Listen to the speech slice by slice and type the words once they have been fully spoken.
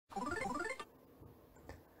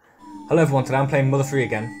Hello everyone, today I'm playing Mother 3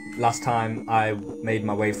 again. Last time I made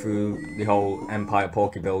my way through the whole Empire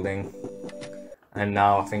Porky building. And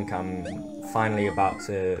now I think I'm finally about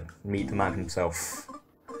to meet the man himself.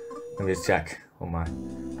 Let me just check. Oh my.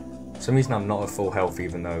 For some reason I'm not at full health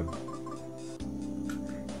even though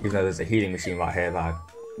there's a healing machine right here that I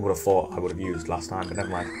would have thought I would have used last time, but never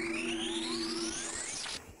mind.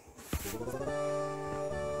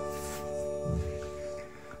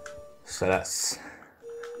 So let's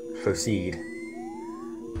proceed.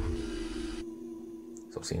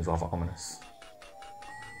 So it seems rather ominous.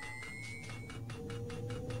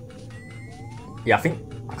 Yeah, I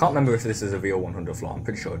can't remember if this is a real 100 floor. I'm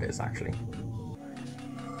pretty sure it is actually.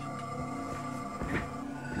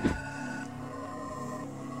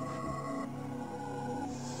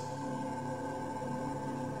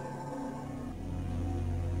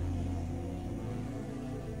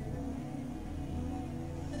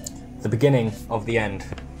 The beginning of the end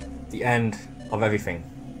of everything.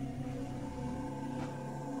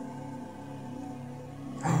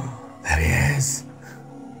 There he is.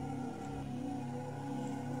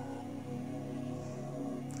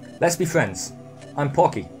 Let's be friends. I'm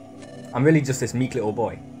Porky. I'm really just this meek little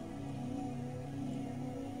boy.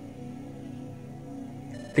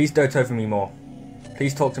 Please dote over me more.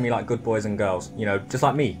 Please talk to me like good boys and girls. You know, just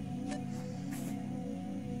like me.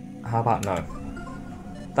 How about no?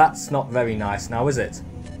 That's not very nice now, is it?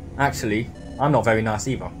 Actually, I'm not very nice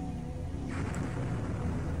either.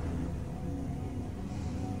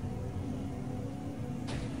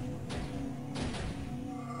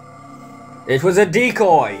 It was a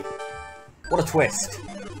decoy! What a twist.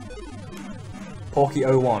 Porky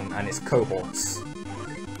 01 and its cohorts.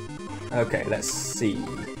 Okay, let's see.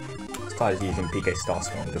 Let's try using PK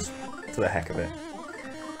Starstorm just for the heck of it.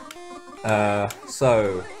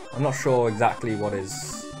 So I'm not sure exactly what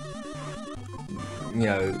is, you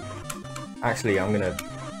know, actually I'm gonna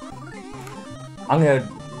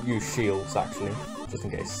use shields actually, just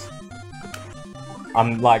in case.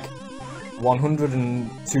 I'm like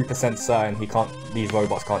 102% certain these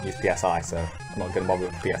robots can't use PSI, so I'm not gonna bother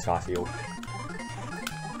with the PSI shield.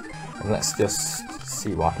 And let's just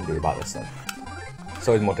see what I can do about this then. It's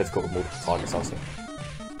always more difficult with multiple targets also.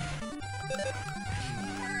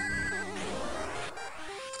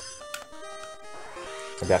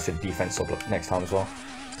 Maybe I should defense up next time as well.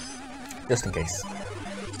 Just in case.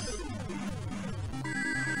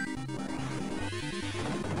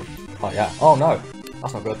 Oh yeah. Oh no!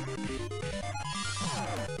 That's not good.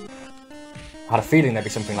 I had a feeling there'd be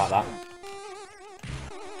something like that.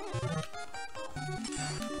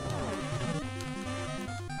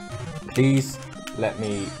 Please let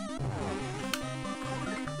me...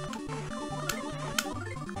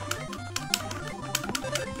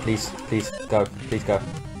 Please go. Please go.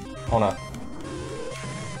 Oh no.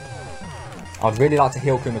 I'd really like to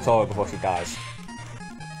heal Kumatora before she dies.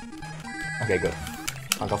 Okay, good.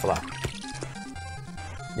 I'll go for that.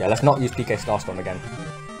 Yeah, let's not use PK Starstorm again.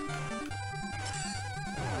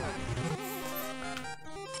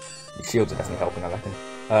 The shields are definitely helping, I reckon.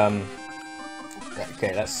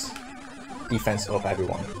 Okay, let's defense up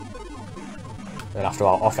everyone. Then after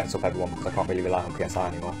I'll offense up everyone because I can't really rely on PSI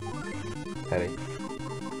anymore. Clearly.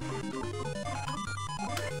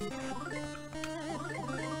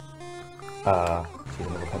 Use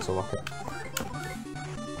another pencil rocket.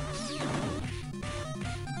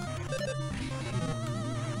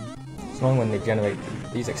 It's annoying when they generate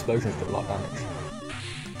these explosions do a lot of damage.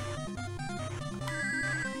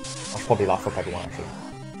 I should probably laugh up everyone actually.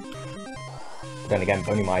 But then again,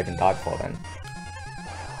 Boney might even die before then.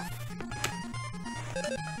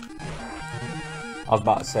 I was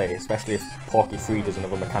about to say, especially if Porky 3 does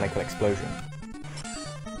another mechanical explosion.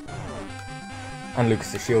 And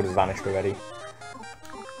Lucas's shield has vanished already.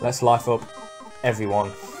 Let's life up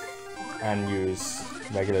everyone and use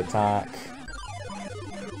regular attack.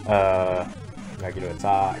 Regular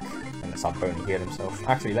attack. And let's have Boney heal himself.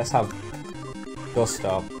 Actually, let's have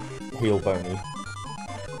Duster heal Boney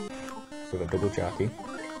with a double jerky.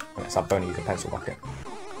 And let's have Boney use a pencil rocket.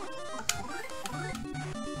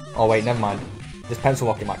 Oh wait, never mind. This pencil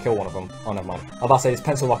rocket might kill one of them. Oh, never mind. I was about to say this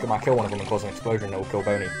pencil rocket might kill one of them and cause an explosion that will kill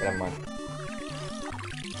Boney, but never mind.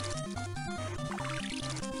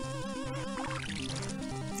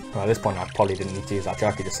 Well, at this point I probably didn't need to use that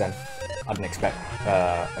jerky just then. I didn't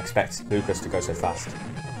expect Lucas to go so fast.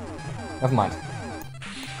 Never mind.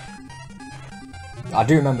 I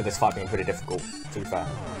do remember this fight being pretty difficult, to be fair.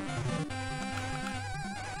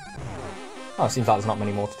 Oh, it seems like there's not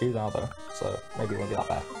many more to do now though, so maybe it won't be that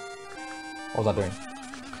bad. What was I doing?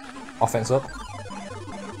 Offense up.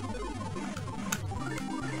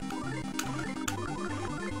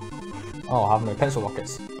 Oh, I have no pencil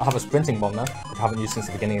rockets. I have a sprinting bomb now, which I haven't used since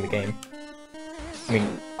the beginning of the game. I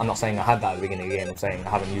mean, I'm not saying I had that at the beginning of the game, I'm saying I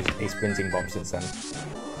haven't used a sprinting bomb since then.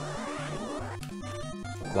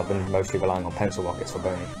 Because I've been mostly relying on pencil rockets for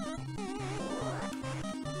Boney.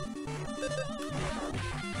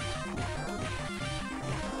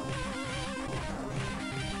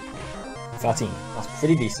 $13. That's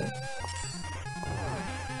pretty decent.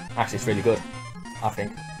 Actually, it's really good, I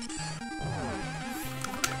think.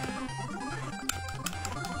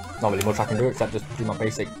 Not really much I can do except just do my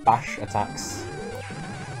basic bash attacks.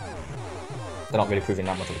 They're not really proving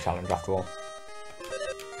that much of a challenge after all.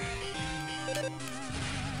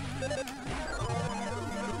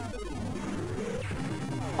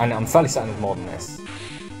 And I'm fairly certain there's more than this.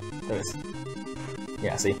 There is.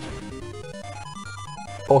 Yeah, see.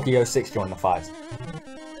 Porky 06 joined the fight.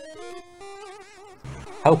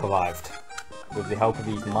 Help arrived. With the help of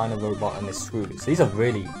these minor robot and this screw. So these are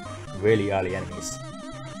really, really early enemies.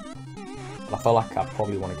 I feel like I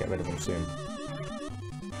probably want to get rid of them soon.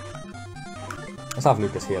 Let's have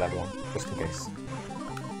Lucas heal everyone, just in case.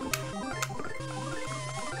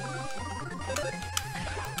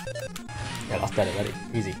 Yeah, that's dead already.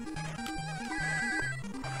 Easy.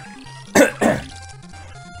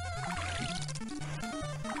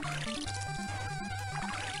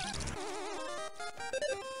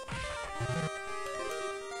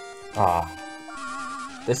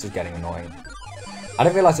 This is getting annoying. I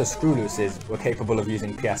didn't realise that screw looses were capable of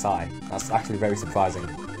using PSI. That's actually very surprising.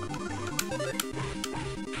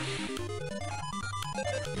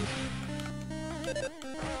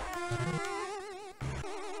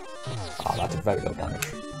 Oh, that did very low damage.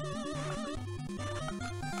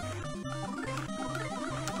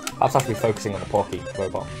 Perhaps I have to be focusing on the Porky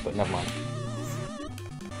robot, but never mind.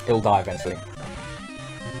 He'll die eventually.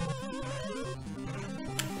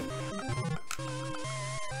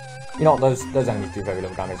 You know what, those enemies do very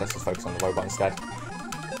little damage, let's just focus on the robot instead.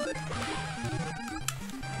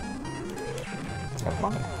 Never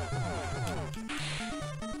mind.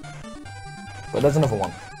 But there's another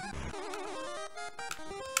one.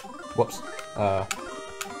 Whoops.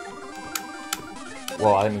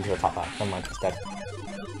 Well, I didn't mean to attack that, never mind, it's dead.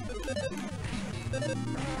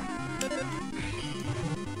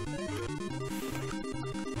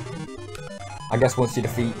 I guess once you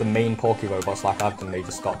defeat the main Porky robots like I've done, they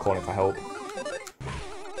just start calling for help.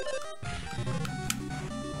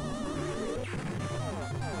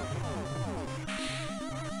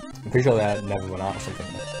 I'm pretty sure they're never run out or something.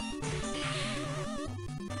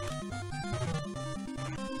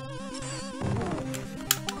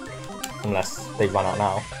 Unless they've run out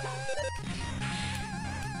now.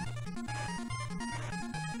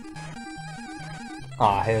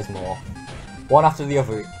 Ah, here's more. One after the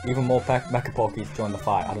other, even more Mecha Porkies join the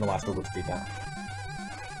fight. I don't know why I struggled to beat that.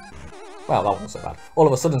 Well, that wasn't so bad. All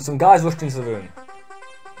of a sudden, some guys rushed into the room.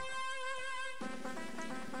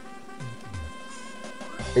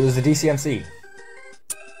 It was the DCMC.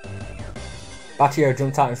 Batio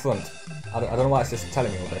jumped out in front. I don't know why it's just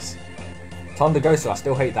telling me all this. Tom the Ghoster, I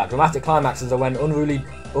still hate that. Dramatic climaxes are when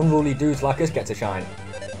unruly dudes like us get to shine.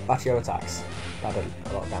 Batio attacks. That did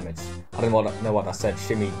a lot of damage. I don't know what I said.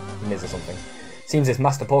 Shimmy Miz or something. Seems this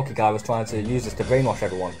Master Porky guy was trying to use us to brainwash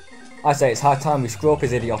everyone. I say it's high time we screw up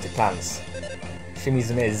his idiotic plans.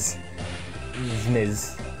 Shimmy's Miz.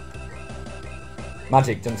 Miz.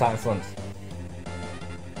 Magic jumps out in front.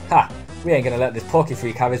 Ha! We ain't gonna let this Porky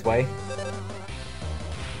freak have his way.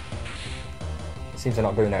 Seems they're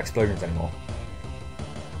not doing their explosions anymore.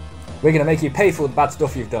 We're gonna make you pay for all the bad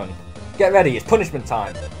stuff you've done. Get ready, it's punishment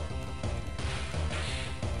time!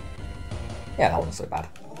 Yeah, that wasn't so bad.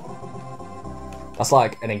 That's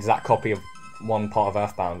like an exact copy of one part of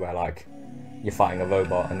Earthbound where like you're fighting a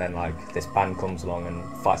robot and then like this band comes along and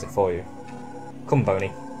fights it for you. Come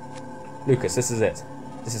Boney. Lucas, this is it.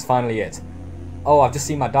 This is finally it. Oh, I've just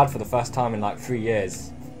seen my dad for the first time in like 3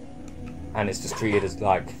 years. And it's just treated as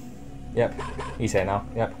like, yep, he's here now,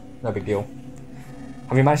 yep, no big deal.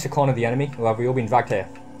 Have we managed to corner the enemy, or have we all been dragged here?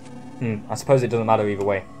 I suppose it doesn't matter either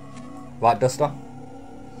way. Right, Duster?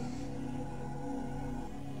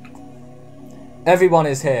 Everyone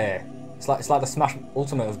is here. It's like the Smash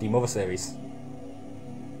Ultimate of the Mother series.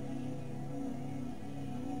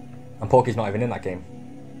 And Porky's not even in that game.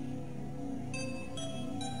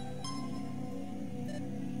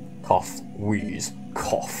 Cough, wheeze,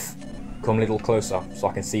 cough. Come a little closer so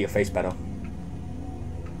I can see your face better.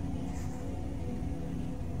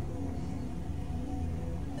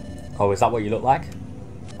 Oh, is that what you look like?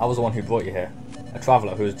 I was the one who brought you here. A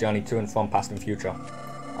traveller who has journeyed to and from past and future.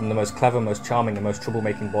 I'm the most clever, most charming, and most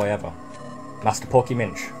troublemaking boy ever. Master Porky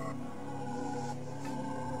Minch.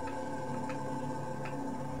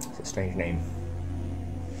 a strange name.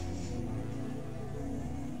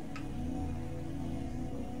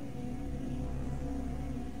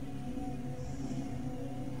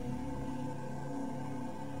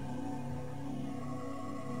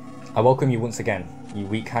 I welcome you once again, you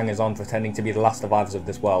weak hangers-on pretending to be the last survivors of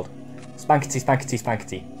this world. Spankety, spankety,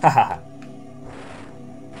 spankety. Ha ha ha.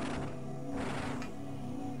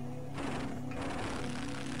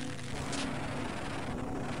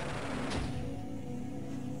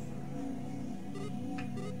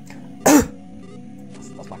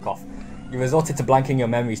 That's my cough. You resorted to blanking your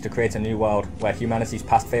memories to create a new world, where humanity's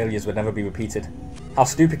past failures would never be repeated. How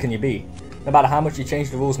stupid can you be? No matter how much you change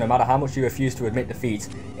the rules, no matter how much you refuse to admit defeat,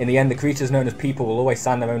 in the end the creatures known as people will always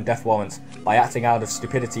sign their own death warrants by acting out of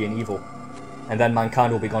stupidity and evil. And then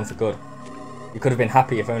mankind will be gone for good. You could have been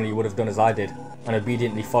happy if only you would have done as I did, and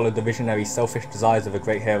obediently followed the visionary, selfish desires of a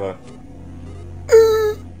great hero.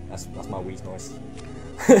 That's my wheeze noise.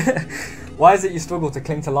 Why is it you struggle to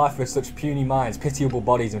cling to life with such puny minds, pitiable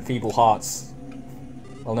bodies and feeble hearts?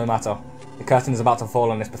 Well, no matter. The curtain is about to fall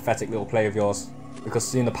on this pathetic little play of yours. Because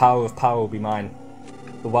soon the power of power will be mine.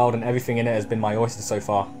 The world and everything in it has been my oyster so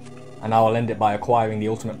far, and now I'll end it by acquiring the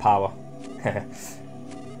ultimate power.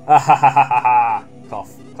 Ah ha ha ha ha ha!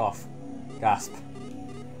 Cough, cough, gasp.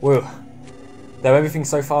 Woo. Though everything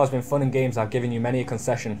so far has been fun and games, I've given you many a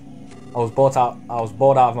concession. I was bored out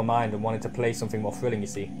of my mind and wanted to play something more thrilling, you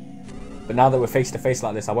see. But now that we're face to face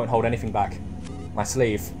like this, I won't hold anything back. My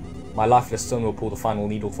slave, my lifeless son, will pull the final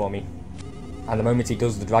needle for me. And the moment he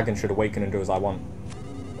does, the dragon should awaken and do as I want.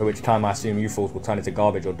 At which time I assume you fools will turn into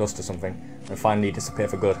garbage or dust or something, and finally disappear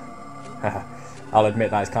for good. I'll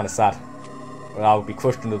admit that is kind of sad, but I would be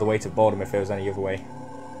crushed under the weight of boredom if there was any other way.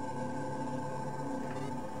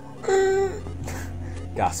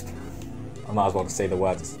 Gasp. I might as well just say the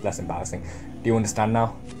words, it's less embarrassing. Do you understand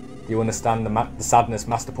now? Do you understand the sadness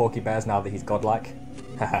Master Porky bears now that he's godlike?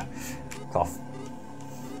 Haha. Cough.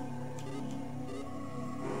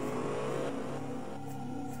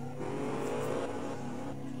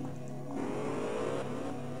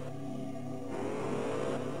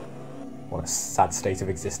 What a sad state of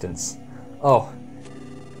existence. Oh,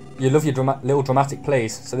 you love your little dramatic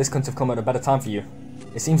plays, so this couldn't have come at a better time for you.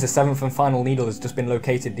 It seems the seventh and final needle has just been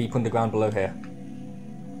located deep underground below here.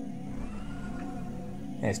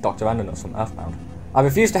 Yeah, it's Dr. Andonuts from Earthbound. I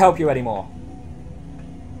refuse to help you anymore.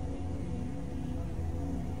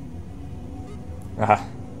 Aha.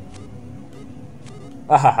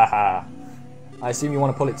 Ahahaha. I assume you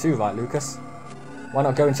want to pull it too, right, Lucas? Why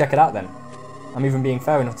not go and check it out then? I'm even being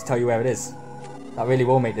fair enough to tell you where it is. That really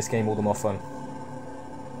will make this game all the more fun.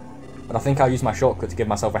 But I think I'll use my shortcut to give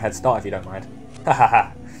myself a head start if you don't mind.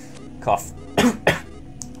 Hahaha. Cough. That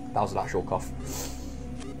was an actual cough.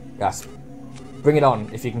 Gasp. Bring it on,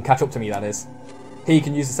 if you can catch up to me, that is. Here you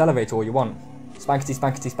can use this elevator all you want. Spankety,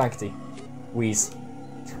 spankety, spankety. Wheeze.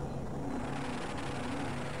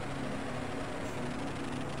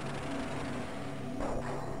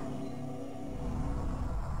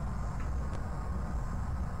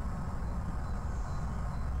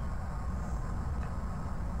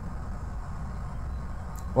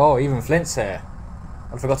 Whoa, even Flint's here.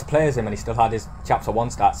 I forgot to play as him and he still had his chapter 1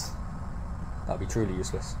 stats. That'd be truly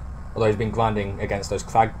useless. Although he's been grinding against those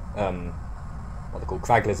crag, what they're called,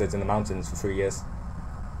 crag lizards in the mountains for 3 years.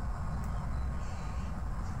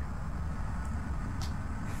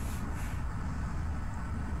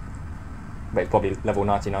 But he's probably level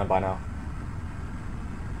 99 by now.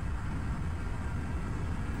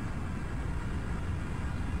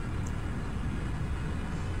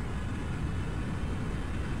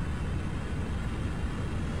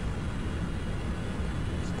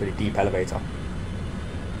 Pretty deep elevator.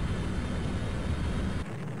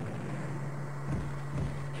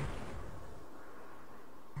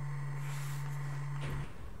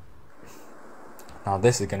 Now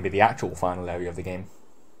this is going to be the actual final area of the game.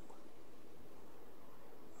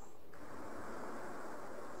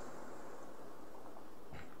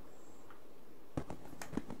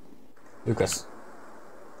 Lucas.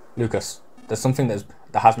 Lucas, there's something that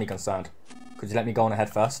has me concerned. Could you let me go on ahead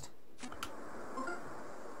first?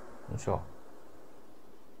 I'm sure.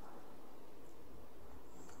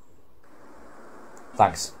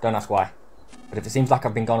 Thanks, don't ask why. But if it seems like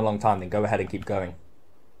I've been gone a long time, then go ahead and keep going.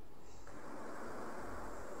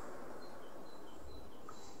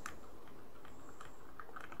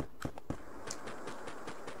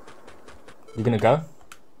 You gonna go?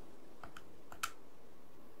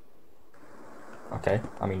 Okay,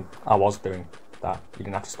 I mean, I was doing that. You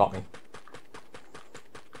didn't have to stop me.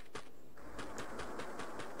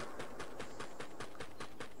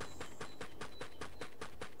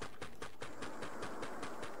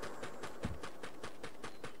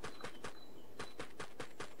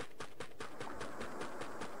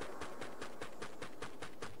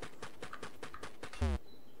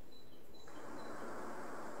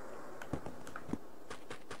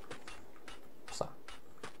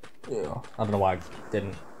 Yeah. I don't know why I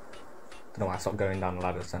didn't. Don't know why I stopped going down the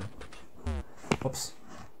ladders then. Oops.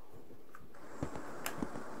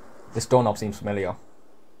 This doorknob seems familiar.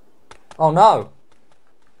 Oh no!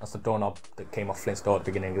 That's the doorknob that came off Flint's door at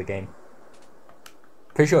the beginning of the game.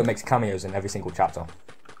 Pretty sure it makes cameos in every single chapter.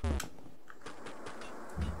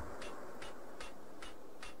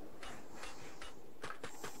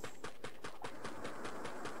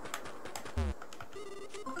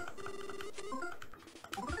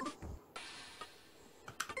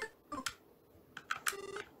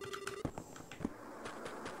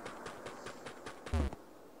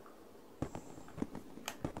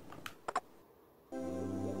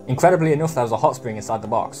 Incredibly enough, there was a hot spring inside the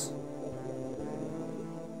box.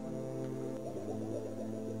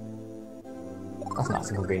 That's nice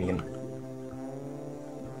and convenient.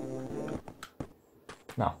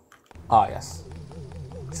 No. Ah, yes.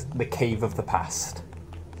 It's the cave of the past.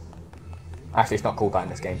 Actually, it's not called that in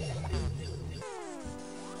this game.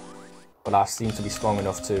 But I seem to be strong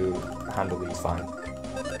enough to handle these fine.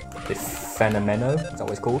 The Fenomeno, is that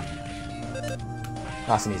what it's called?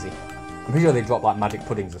 Nice and easy. I'm pretty sure they drop like magic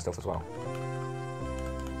puddings and stuff as well.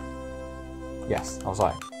 Yes, I was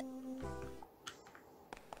right.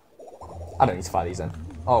 I don't need to fight these then.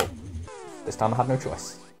 Oh, this time I had no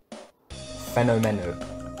choice. Fenomeno.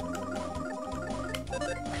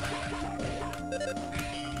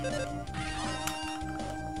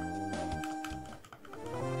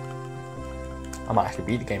 I might actually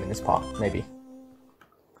beat the game in this part, maybe.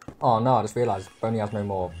 Oh no, I just realised Boney has no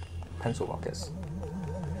more pencil rockets.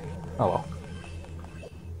 Oh well.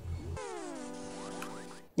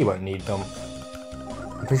 You won't need them.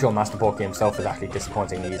 I'm pretty sure Master Porky himself is actually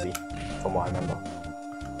disappointingly easy, from what I remember.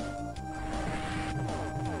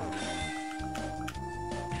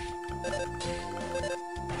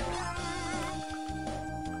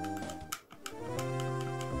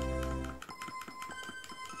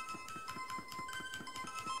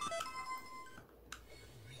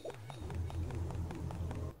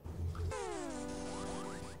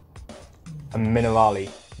 A minerali.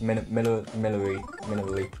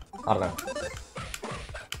 Minerally. I don't know.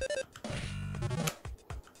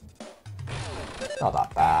 Not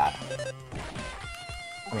that bad.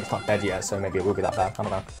 I mean, it's not dead yet, so maybe it will be that bad. I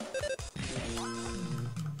don't know.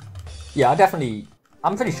 Yeah,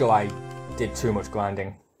 I'm pretty sure I did too much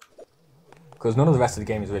grinding. Because none of the rest of the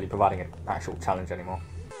game is really providing an actual challenge anymore.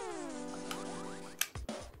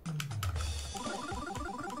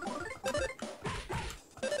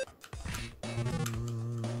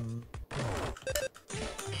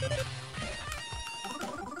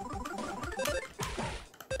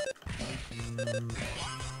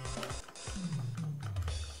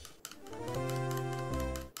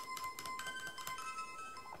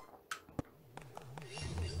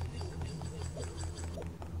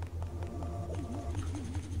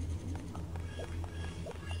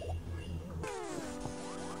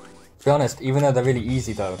 To be honest, even though they're really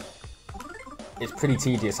easy though, it's pretty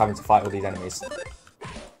tedious having to fight all these enemies.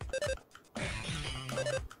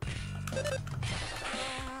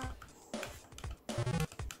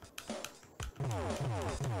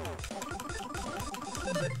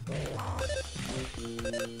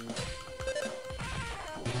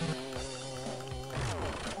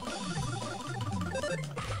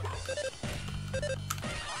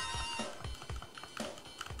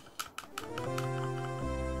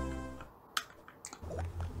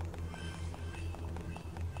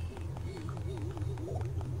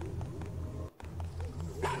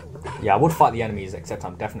 Yeah, I would fight the enemies, except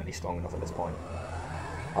I'm definitely strong enough at this point.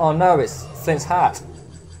 Oh no, it's Flint's hat.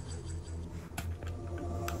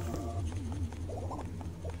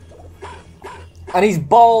 And he's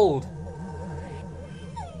bald!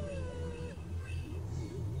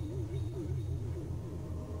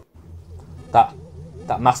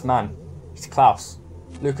 That masked man, he's Klaus.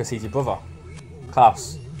 Lucas, he's your brother.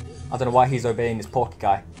 Klaus, I don't know why he's obeying this Porky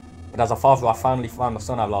guy, but as a father I finally found the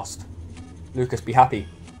son I lost. Lucas, be happy.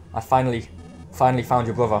 I finally found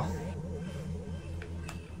your brother.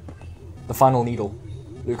 The final needle.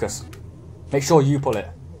 Lucas, make sure you pull it.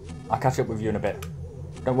 I'll catch up with you in a bit.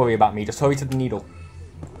 Don't worry about me, just hurry to the needle.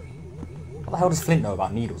 What the hell does Flint know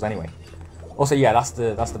about needles anyway? Also, yeah, that's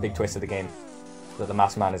the big twist of the game. That the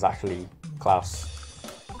masked man is actually Klaus.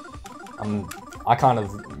 I kind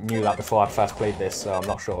of knew that before I first played this, so I'm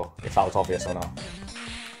not sure if that was obvious or not.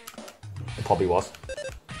 It probably was.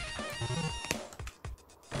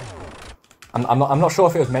 I'm not sure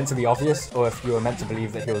if it was meant to be obvious, or if you were meant to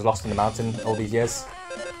believe that he was lost in the mountain all these years,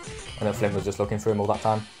 and that Flint was just looking for him all that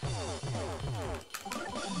time.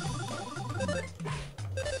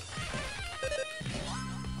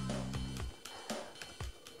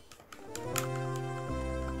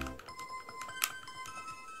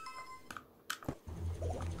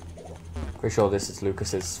 Pretty sure this is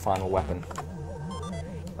Lucas's final weapon.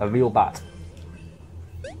 A real bat.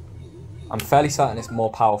 I'm fairly certain it's more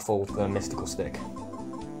powerful than a mystical stick.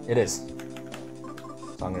 It is.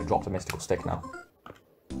 So I'm going to drop the mystical stick now.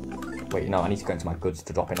 Wait, no, I need to go into my goods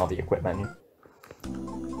to drop in all the equipment.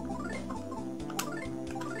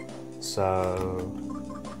 So...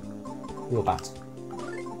 real bat.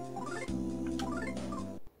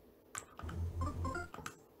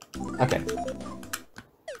 Okay.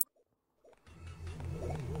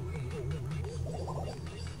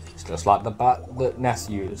 It's just like the bat that Ness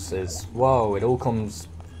uses. Whoa, it all comes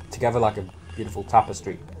together like a beautiful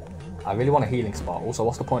tapestry. I really want a healing spot. Also,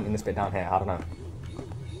 what's the point in this bit down here? I don't know.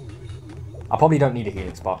 I probably don't need a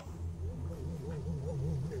healing spot.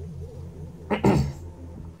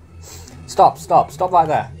 Stop right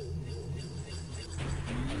there.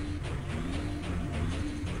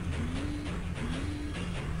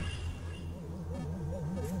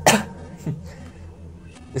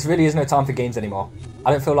 This really is no time for games anymore.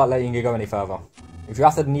 I don't feel like letting you go any further. If you're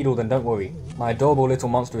after the needle, then don't worry. My adorable little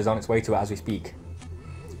monster is on its way to it as we speak.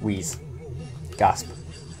 Wheeze. Gasp.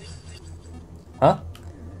 Huh?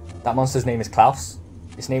 That monster's name is Klaus?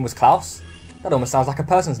 Its name was Klaus? That almost sounds like a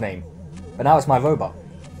person's name. But now it's my robot.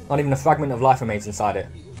 Not even a fragment of life remains inside it.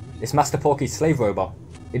 It's Master Porky's slave robot.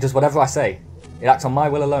 It does whatever I say. It acts on my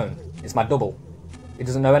will alone. It's my double. It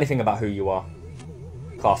doesn't know anything about who you are.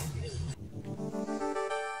 Cough.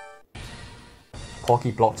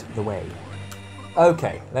 Porky blocked the way.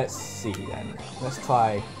 Okay, let's see then. Let's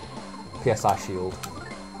try PSI shield.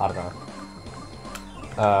 I don't know.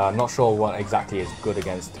 I'm not sure what exactly is good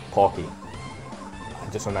against Porky. I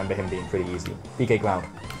just remember him being pretty easy. PK ground.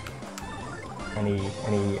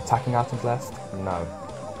 Any attacking items left? No.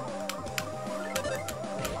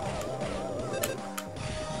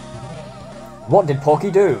 What did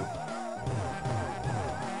Porky do?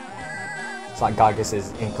 It's like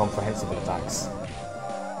Gygas's incomprehensible attacks.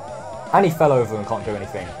 And he fell over and can't do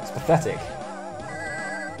anything. It's pathetic.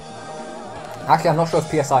 Actually, I'm not sure if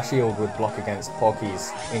PSI shield would block against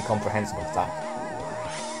Porky's incomprehensible attack.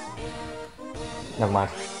 Never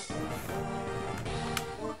mind.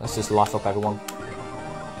 Let's just life up everyone.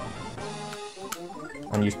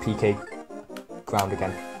 And use PK ground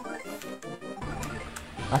again.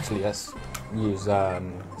 Actually, let's use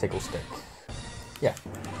tickle stick. Yeah.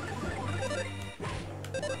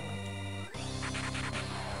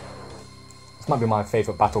 This might be my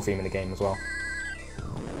favourite battle theme in the game as well.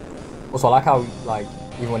 Also, I like how, like,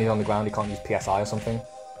 even when he's on the ground, he can't use PSI or something,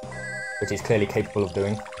 which he's clearly capable of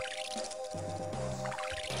doing.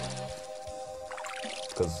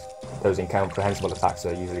 Because those incomprehensible attacks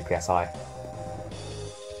are usually PSI.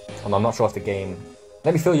 And I'm not sure if the game...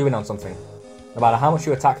 Let me fill you in on something. No matter how much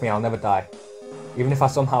you attack me, I'll never die. Even if I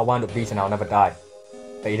somehow wind up beaten, I'll never die.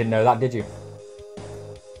 But you didn't know that, did you?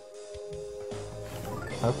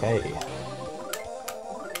 Okay.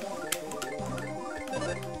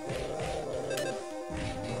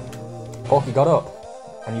 Porky got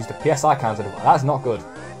up and used a PSI counter. That's not good.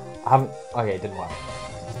 I haven't... Okay, it didn't work.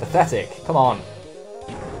 It's pathetic. Come on.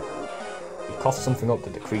 He coughed something up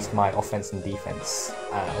that decreased my offense and defense.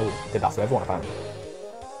 Oh, did that for everyone apparently.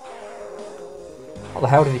 What the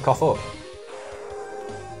hell did he cough up?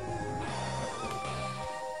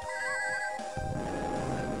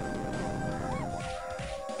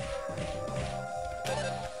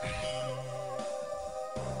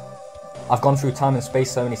 I've gone through time and space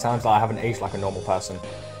so many times that I haven't aged like a normal person.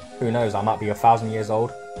 Who knows, I might be 1,000 years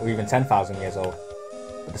old, or even 10,000 years old.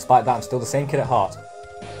 But despite that, I'm still the same kid at heart.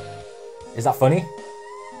 Is that funny?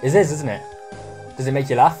 It is, isn't it? Does it make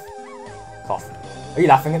you laugh? Cough. Are you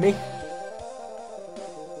laughing at me?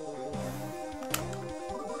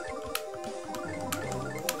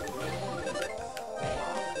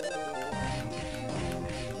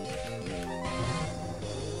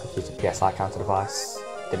 Use a PSI counter device.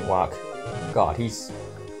 Didn't work. God, he's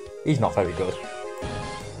not very good.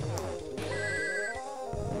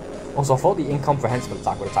 Also, I thought the incomprehensible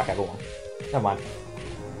attack would attack everyone. Never mind.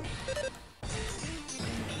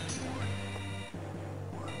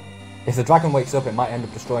 If the dragon wakes up, it might end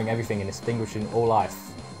up destroying everything and extinguishing all life.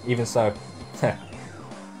 Even so... Ha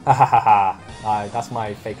ha ha ha. That's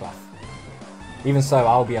my fake laugh. Even so,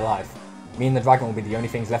 I'll be alive. Me and the dragon will be the only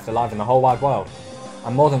things left alive in the whole wide world.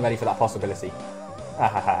 I'm more than ready for that possibility. Ha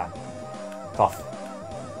ha ha. Cough.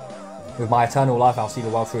 With my eternal life, I'll see the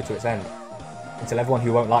world through to its end. Until everyone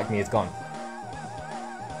who won't like me is gone.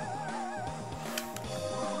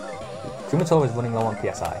 Kumatora is running low on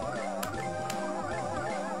PSI.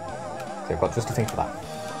 Okay, I've got just a thing for that.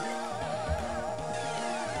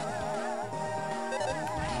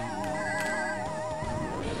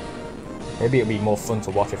 Maybe it'd be more fun to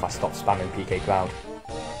watch if I stopped spamming PK ground.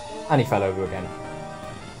 And he fell over again.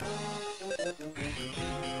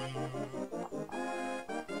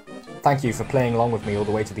 Thank you for playing along with me all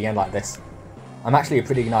the way to the end like this. I'm actually a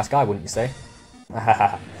pretty nice guy, wouldn't you say?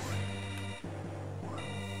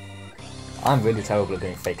 I'm really terrible at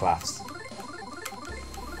doing fake laughs.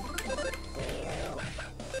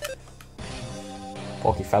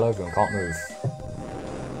 Porky fell over and can't move.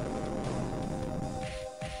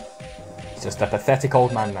 He's just a pathetic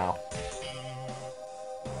old man now.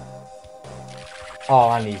 Oh,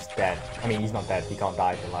 and he's dead. I mean, he's not dead, he can't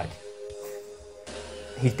die, but like...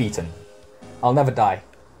 He's beaten. I'll never die.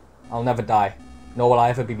 I'll never die. Nor will I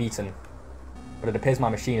ever be beaten. But it appears my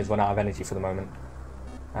machine has run out of energy for the moment.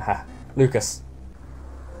 Haha. Lucas.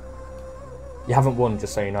 You haven't won,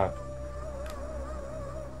 just so you know.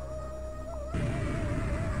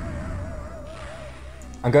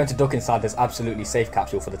 I'm going to duck inside this absolutely safe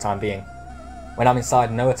capsule for the time being. When I'm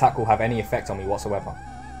inside, no attack will have any effect on me whatsoever.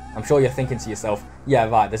 I'm sure you're thinking to yourself, yeah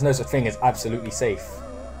right, there's no such thing as absolutely safe.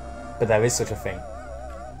 But there is such a thing.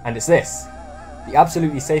 And it's this. The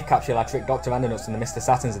absolutely safe capsule I tricked Dr. Randonuts and the Mr.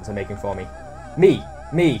 Saturns into making for me.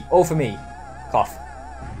 Me, all for me. Cough.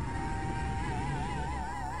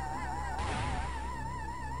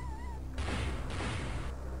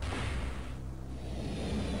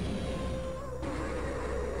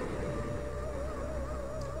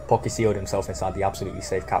 Porky sealed himself inside the absolutely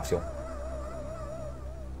safe capsule.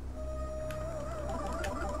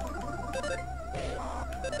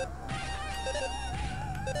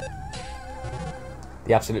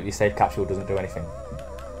 The absolutely safe capsule doesn't do anything.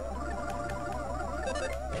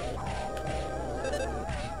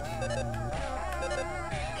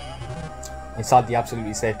 Inside the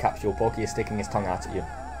absolutely safe capsule, Porky is sticking his tongue out at you.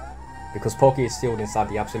 Because Porky is sealed inside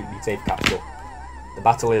the absolutely safe capsule, the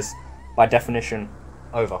battle is, by definition,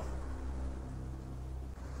 over.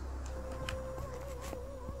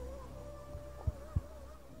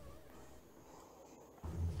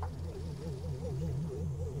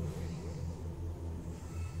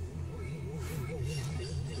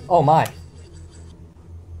 Oh my.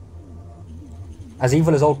 As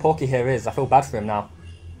evil as old Porky here is, I feel bad for him now.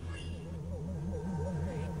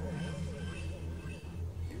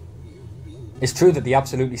 It's true that the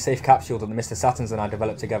absolutely safe capsule that the Mr. Saturns and I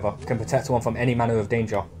developed together can protect one from any manner of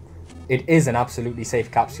danger. It is an absolutely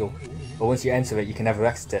safe capsule, but once you enter it, you can never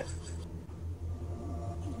exit it.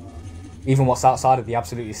 Even what's outside of the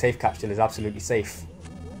absolutely safe capsule is absolutely safe.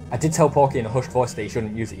 I did tell Porky in a hushed voice that he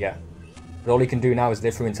shouldn't use it yet, but all he can do now is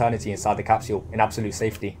live through eternity inside the capsule in absolute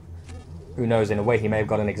safety. Who knows, in a way he may have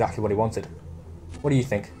gotten exactly what he wanted. What do you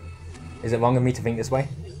think? Is it wrong of me to think this way?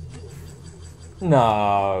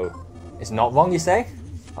 No. It's not wrong, you say?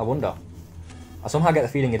 I wonder. I somehow get the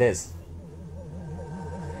feeling it is.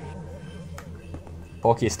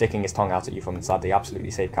 Porky is sticking his tongue out at you from inside the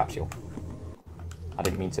absolutely safe capsule. I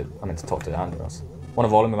didn't mean to, I meant to talk to the animals. Want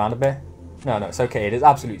to roll him around a bit? No, it's okay, it is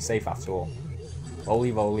absolutely safe after all.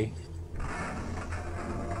 Roly roly.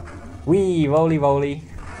 Wee, roly roly.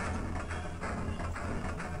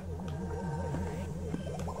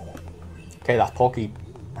 Okay, that's Porky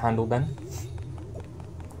handled then.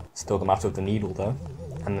 Still the matter of the needle though,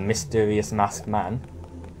 and the mysterious masked man.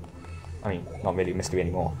 I mean, not really a mystery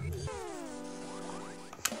anymore.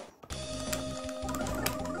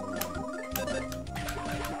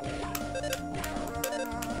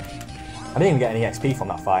 I didn't even get any XP from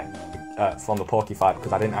that fight, from the Porky fight,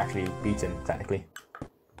 because I didn't actually beat him, technically.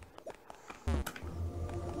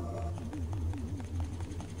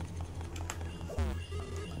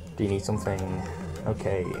 Do you need something?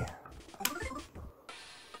 Okay.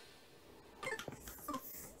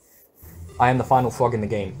 I am the final frog in the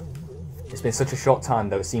game. It's been such a short time,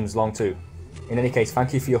 though it seems long too. In any case,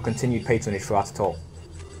 thank you for your continued patronage throughout it all.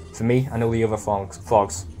 For me and all the other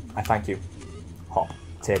frogs, I thank you. Hop.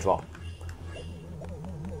 Teardrop.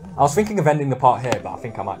 I was thinking of ending the part here, but I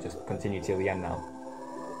think I might just continue till the end now.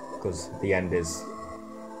 Because the end is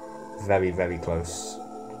very, very close.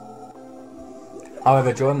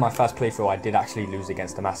 However, during my first playthrough, I did actually lose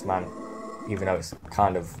against the Masked Man. Even though it's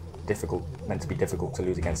kind of difficult, meant to be difficult to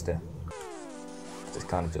lose against it. It's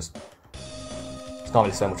kind of just... It's not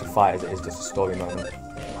really so much a fight as it is just a story moment.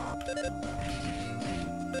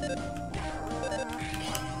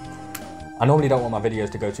 I normally don't want my videos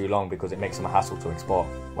to go too long because it makes them a hassle to export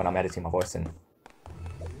when I'm editing my voice in.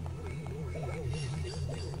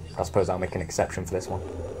 I suppose I'll make an exception for this one.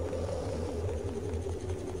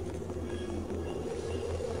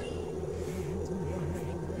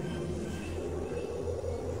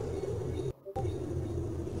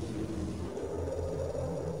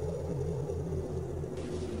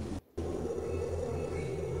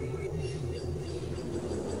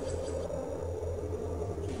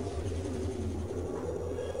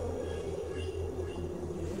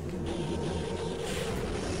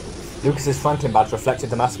 Lucas's Franklin badge reflected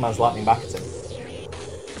the masked man's lightning back at him.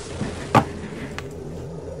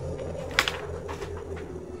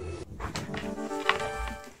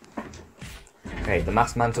 Okay, the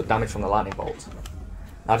masked man took damage from the lightning bolt.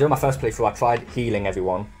 Now, during my first playthrough, I tried healing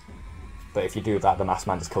everyone, but if you do that, the masked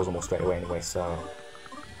man just kills them all straight away anyway, so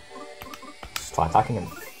just try attacking him.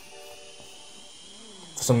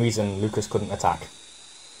 For some reason, Lucas couldn't attack.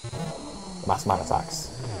 The masked man attacks.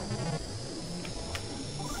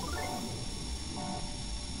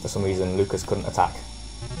 For some reason, Lucas couldn't attack.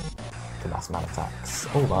 The masked man attacks.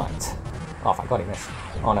 Oh, right. Oh, thank God he missed.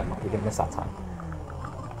 Oh, never mind, he didn't miss that time.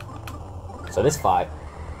 So this fight,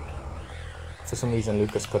 for some reason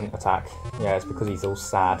Lucas couldn't attack. Yeah, it's because he's all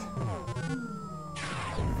sad.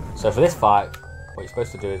 So for this fight, what you're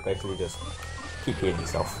supposed to do is basically just keep healing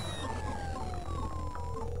yourself.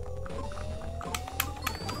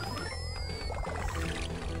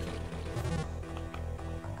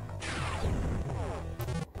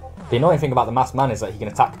 The annoying thing about the masked man is that he can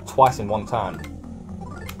attack twice in one turn.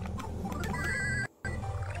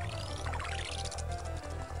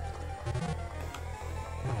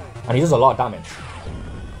 And he does a lot of damage.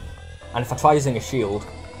 And if I try using a shield,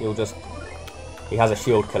 he has a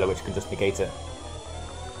shield killer which can just negate it.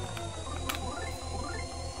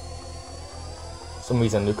 For some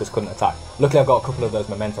reason Lucas couldn't attack. Luckily I've got a couple of those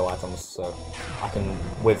memento items, so I can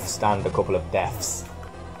withstand a couple of deaths,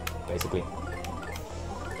 basically.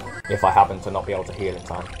 If I happen to not be able to heal in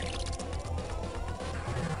time.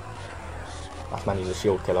 Last man used a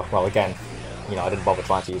shield killer. Well, again, you know, I didn't bother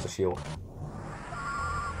trying to use a shield.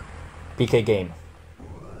 PK game.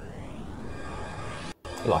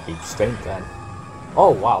 Lucky strength then.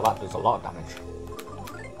 Oh wow, that does a lot of damage.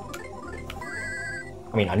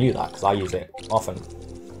 I mean, I knew that because I use it often.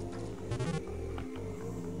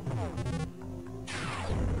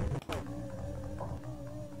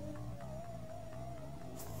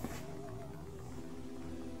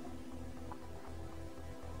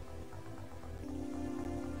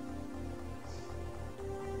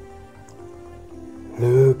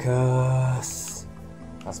 Lucas.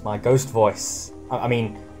 That's my ghost voice. I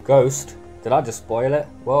mean, ghost. Did I just spoil it?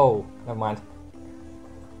 Whoa, never mind.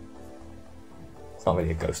 It's not really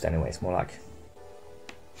a ghost anyway, it's more like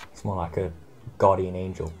a guardian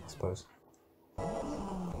angel, I suppose.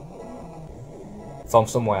 From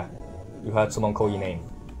somewhere, you heard someone call your name.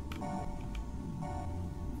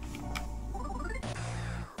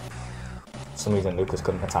 For some reason Lucas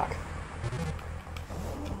couldn't attack.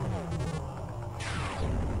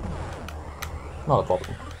 Not a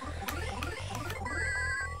problem.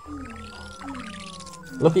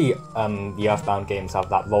 Lucky the Earthbound games have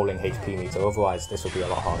that rolling HP meter, otherwise this would be a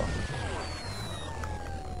lot harder.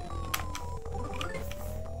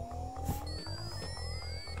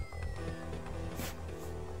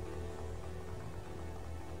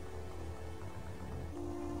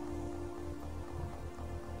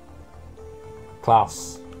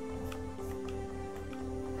 Klaus.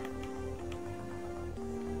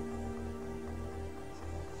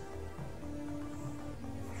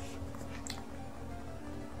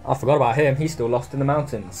 I forgot about him, he's still lost in the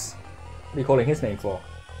mountains. What are you calling his name for?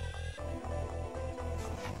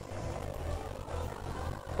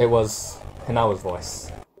 It was Hinawa's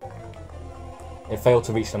voice. It failed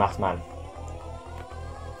to reach the masked man.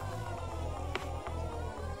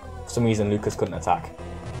 For some reason Lucas couldn't attack.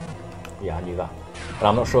 Yeah, I knew that. But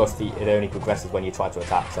I'm not sure if it only progresses when you try to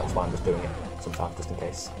attack, so that's why I'm just doing it sometimes, just in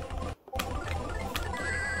case.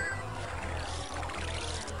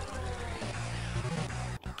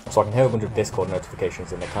 So I can hear a bunch of Discord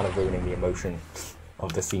notifications and they're kind of ruining the emotion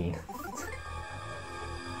of the scene.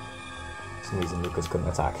 For some reason Lucas couldn't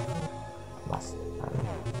attack.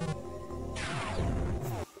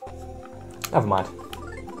 Never mind.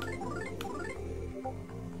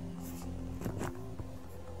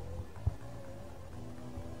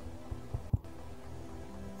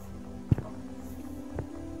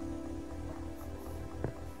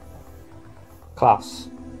 Klaus.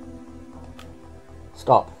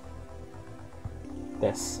 Stop.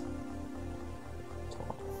 This.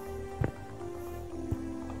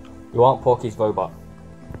 You aren't Porky's robot.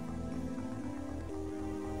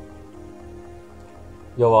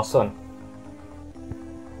 You're our son.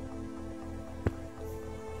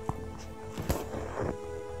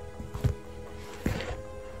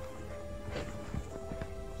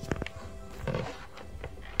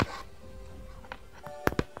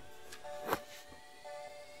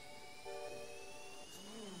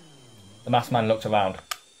 The masked man looked around.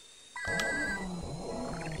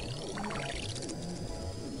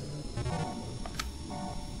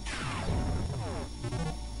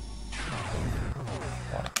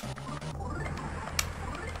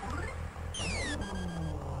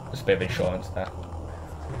 Just a bit of insurance there.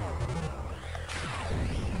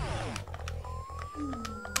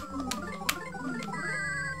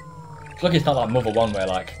 It's lucky it's not like Mother 1 where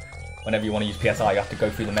like whenever you want to use PSI you have to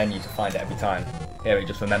go through the menu to find it every time. Here it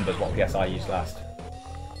just remembers what PSI you used last.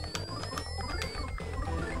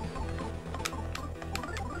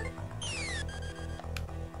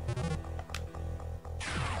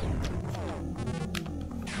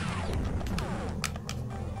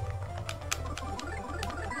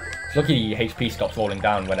 It's lucky the HP stops rolling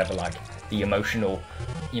down whenever like the emotional,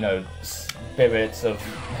 you know, spirits of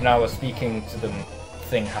Hanawa speaking to them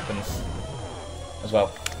thing happens as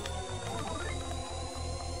well.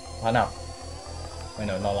 Like now. Wait,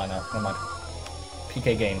 no, not like now. Never mind.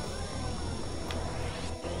 PK game.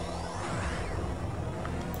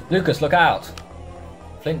 Lucas, look out!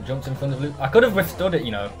 Flint jumps in front of Luke. I could have withstood it,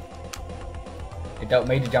 you know. It dealt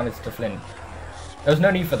major damage to Flint. There was no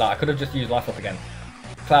need for that. I could have just used life up again.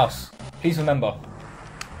 Klaus, please remember.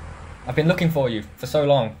 I've been looking for you for so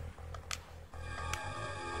long.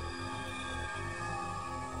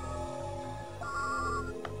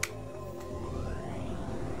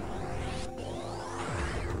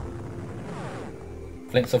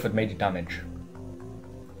 Flint suffered major damage.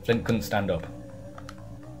 Flint couldn't stand up.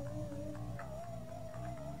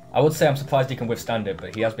 I would say I'm surprised he can withstand it,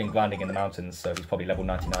 but he has been grinding in the mountains, so he's probably level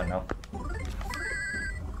 99 now.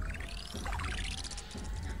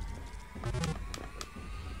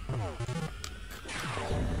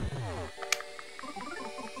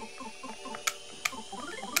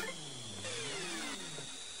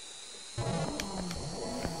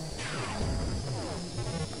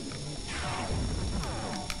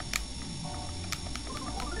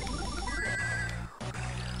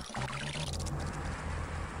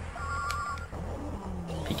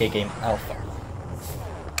 PK game alpha.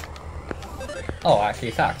 Oh, I actually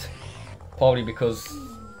attacked. Probably because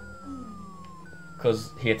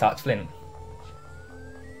he attacked Flint.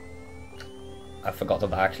 I forgot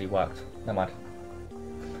that actually worked. Never mind.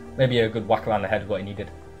 Maybe a good whack around the head is what he needed.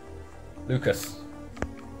 Lucas.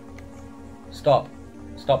 Stop.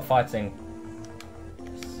 Stop fighting.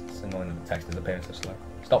 It's annoying that the text is appearing so slow.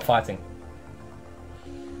 Stop fighting.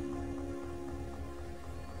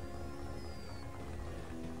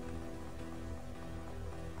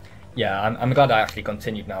 Yeah, I'm glad I actually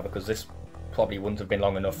continued now because this probably wouldn't have been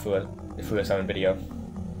long enough for a 307 video.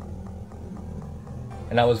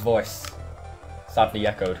 And that was voice, sadly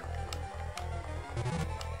echoed.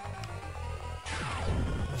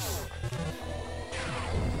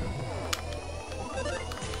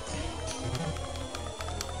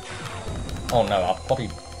 Oh no, I probably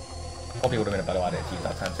would have been a better idea to use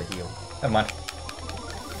that time to heal. Never mind.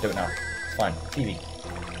 Do it now. It's fine. It's easy.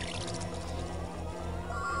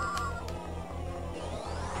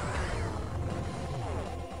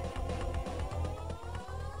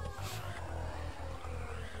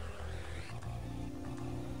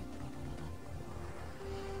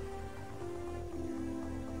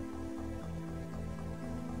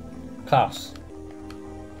 Klaus.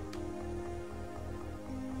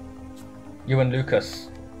 You and Lucas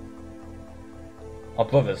are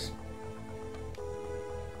brothers.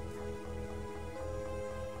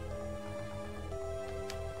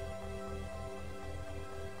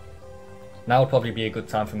 Now would probably be a good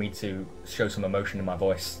time for me to show some emotion in my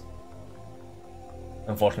voice.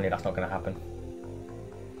 Unfortunately, that's not going to happen.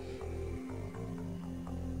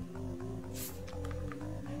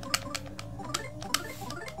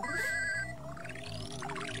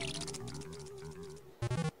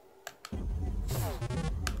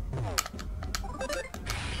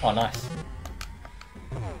 Oh, nice.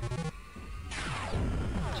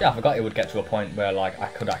 Yeah, I forgot it would get to a point where like I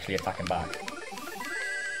could actually attack him back.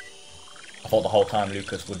 I thought the whole time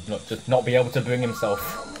Lucas would just not be able to bring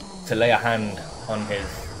himself to lay a hand on his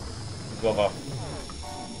brother.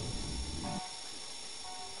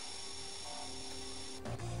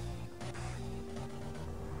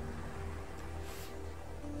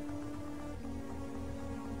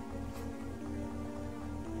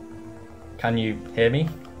 Can you hear me?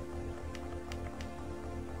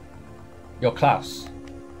 You're Klaus.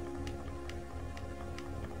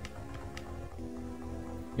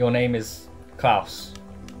 Your name is Klaus.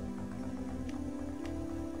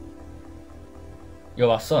 You're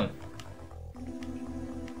our son.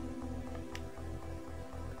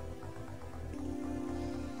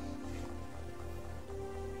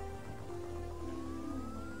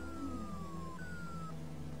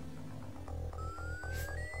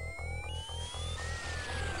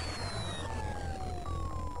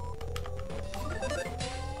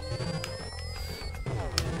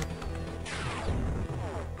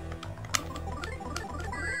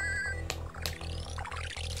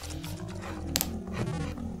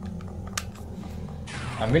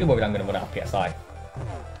 I'm really worried I'm going to run out of PSI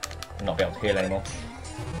and not be able to heal anymore.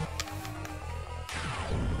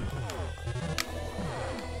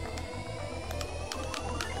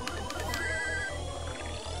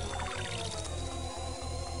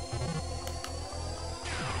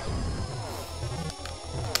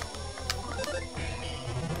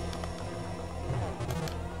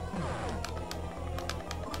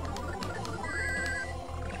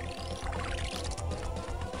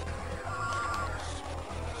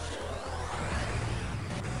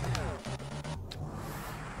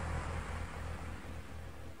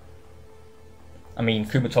 I mean,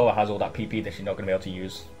 Kumatora has all that PP that she's not going to be able to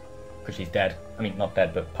use because she's dead. I mean, not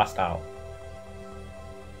dead, but passed out.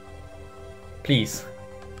 Please.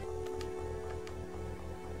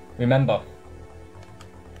 Remember.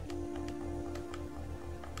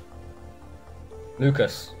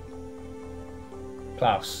 Lucas.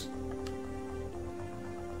 Klaus.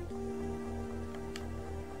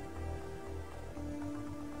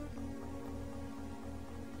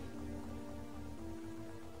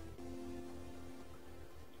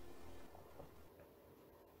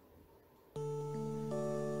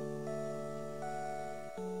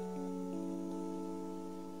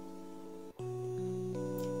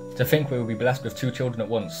 To think we will be blessed with 2 children at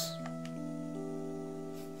once.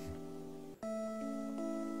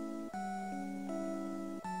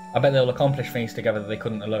 I bet they'll accomplish things together that they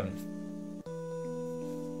couldn't alone.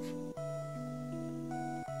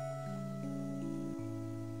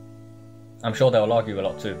 I'm sure they'll argue a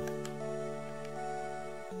lot too.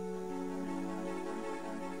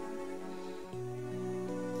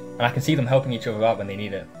 And I can see them helping each other out when they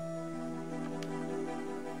need it.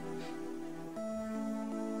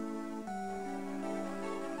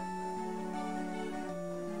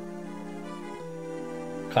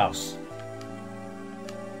 Klaus.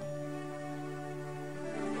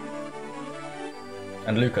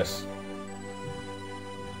 And Lucas.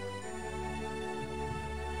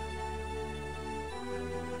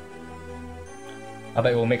 I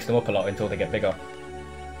bet we'll mix them up a lot until they get bigger.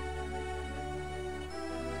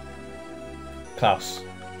 Klaus.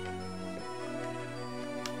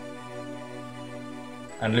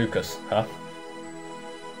 And Lucas, huh?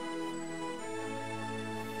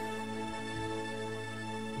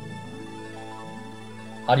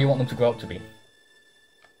 How do you want them to grow up to be?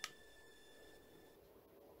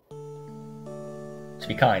 To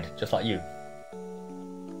be kind, just like you.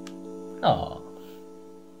 Oh.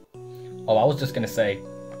 Oh, I was just gonna say...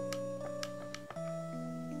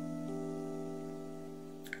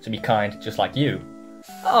 to be kind, just like you.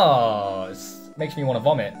 Oh, it makes me want to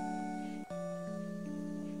vomit.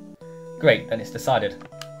 Great, then it's decided.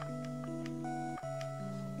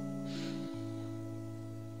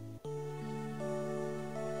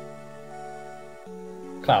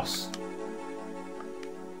 Klaus.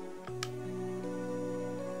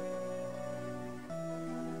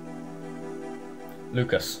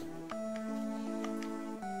 Lucas.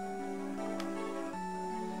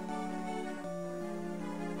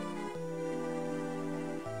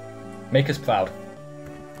 Make us proud.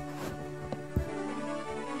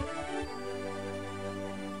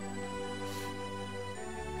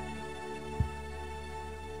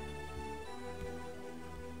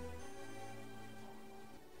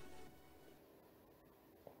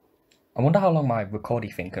 I wonder how long my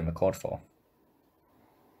recordy thing can record for.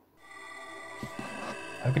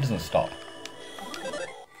 I hope it doesn't stop.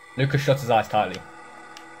 Lucas shuts his eyes tightly.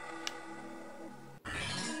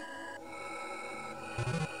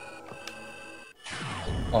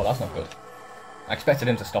 Oh, that's not good. I expected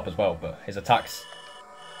him to stop as well, but his attacks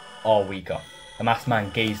are weaker. The masked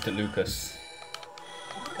man gazed at Lucas.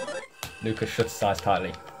 Lucas shuts his eyes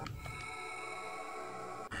tightly.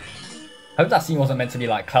 I hope that scene wasn't meant to be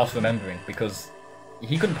like Klaus remembering, because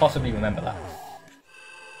he couldn't possibly remember that.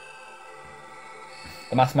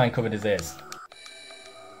 The masked man covered his ears.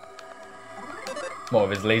 What,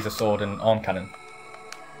 with his laser sword and arm cannon?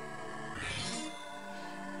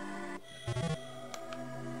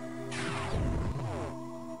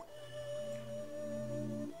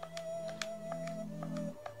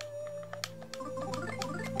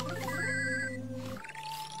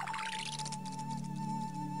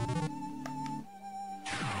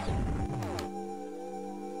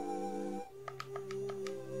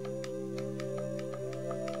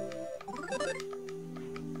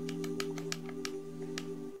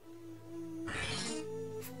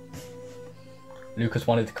 Lucas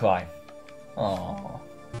wanted to cry. Aww,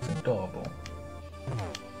 it's adorable.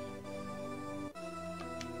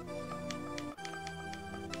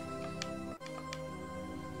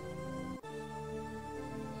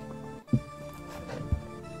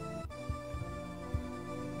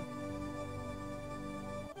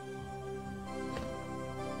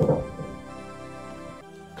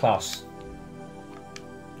 Klaus.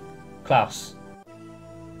 Klaus.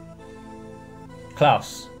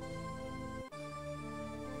 Klaus.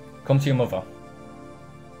 Come to your mother.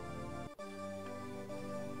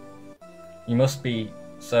 You must be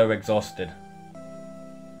so exhausted.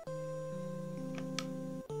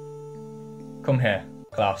 Come here,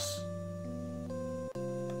 Klaus.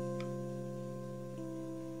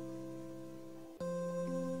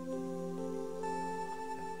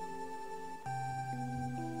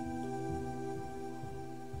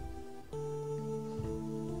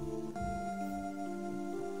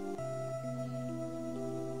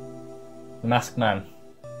 The masked man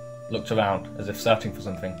looked around as if searching for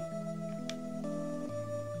something.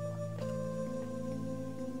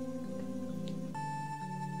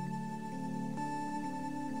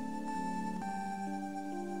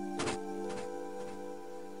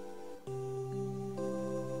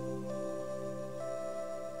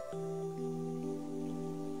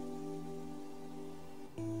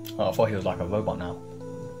 Oh, I thought he was like a robot now.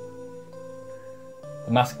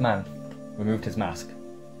 The masked man removed his mask.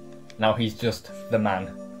 Now he's just the man.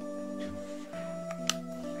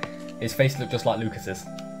 His face looked just like Lucas's.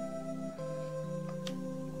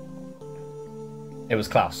 It was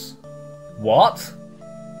Klaus. What?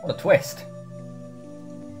 What a twist.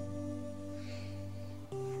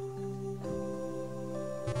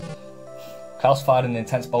 Klaus fired an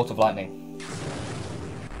intense bolt of lightning.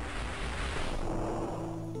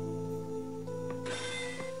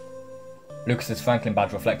 Lucas's Franklin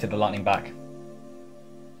badge reflected the lightning back.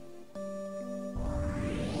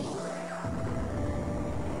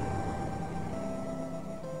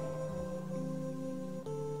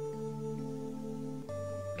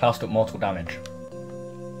 Klaus took mortal damage.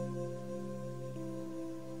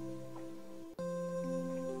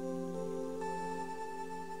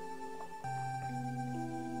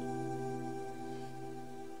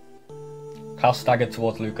 Klaus staggered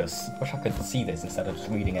towards Lucas. Wish I could see this instead of just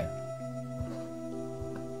reading it.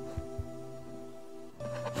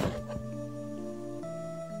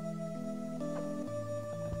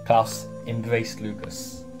 Klaus embraced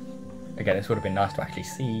Lucas. Again, this would have been nice to actually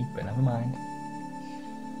see, but never mind.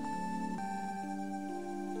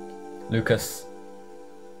 Lucas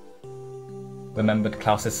remembered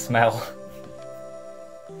Klaus's smell.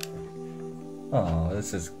 Oh,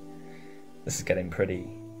 this is getting pretty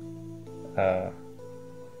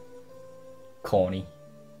corny.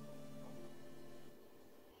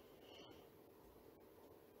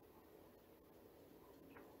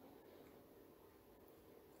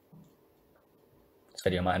 This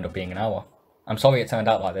video might end up being an hour. I'm sorry it turned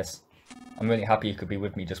out like this. I'm really happy you could be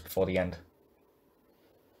with me just before the end.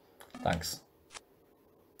 Thanks.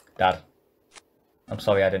 Dad, I'm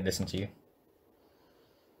sorry I didn't listen to you.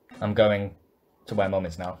 I'm going to where Mum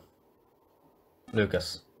is now.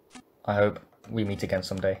 Lucas, I hope we meet again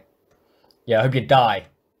someday. Yeah, I hope you die.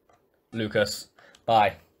 Lucas,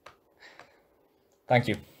 bye. Thank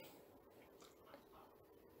you.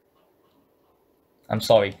 I'm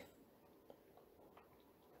sorry.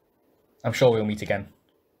 I'm sure we'll meet again.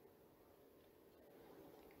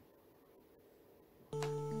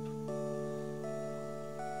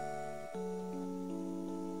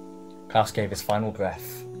 Klaus gave his final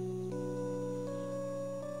breath.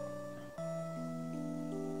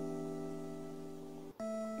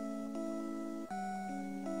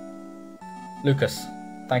 Lucas,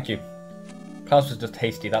 thank you. Klaus was just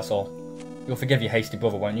hasty, that's all. You'll forgive your hasty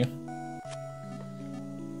brother, won't you?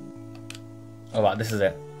 Alright, this is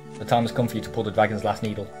it. The time has come for you to pull the dragon's last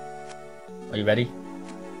needle. Are you ready?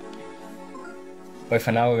 Both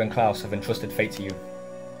Hanauer and Klaus have entrusted fate to you.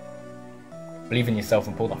 Believe in yourself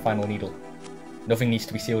and pull that final needle. Nothing needs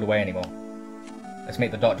to be sealed away anymore. Let's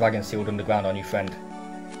make the dark dragon sealed underground our new friend.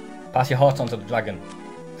 Pass your heart onto the dragon.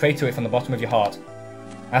 Pray to it from the bottom of your heart.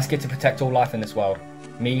 Ask it to protect all life in this world.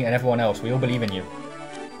 Me and everyone else, we all believe in you.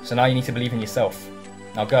 So now you need to believe in yourself.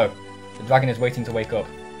 Now go. The dragon is waiting to wake up.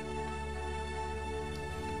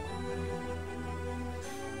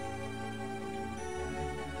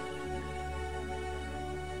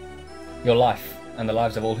 Your life, and the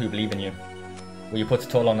lives of all who believe in you. Will you put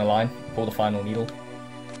it all on the line, pull the final needle?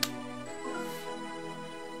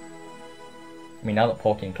 I mean, now that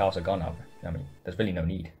Porky and Klaus are gone now, I mean, there's really no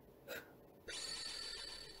need.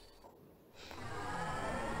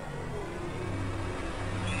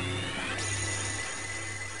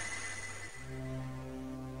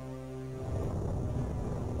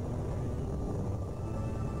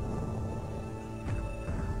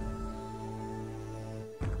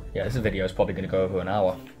 Yeah, this video is probably going to go over an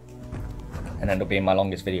hour and end up being my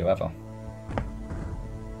longest video ever.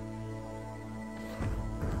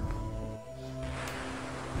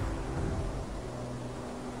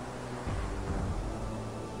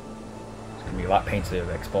 that pain to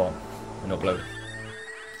export and upload.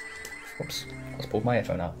 Oops, I just pulled my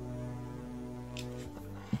earphone out.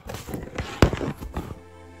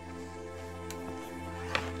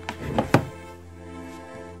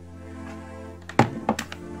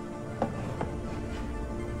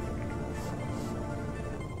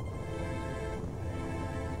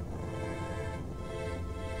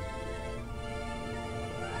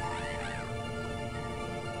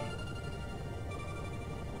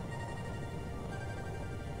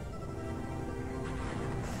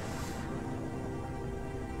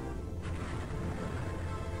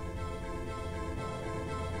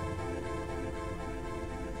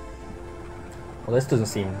 Well, this doesn't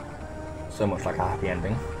seem so much like a happy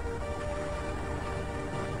ending.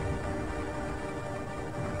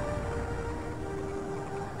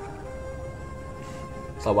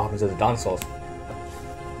 It's like what happens to the dinosaurs.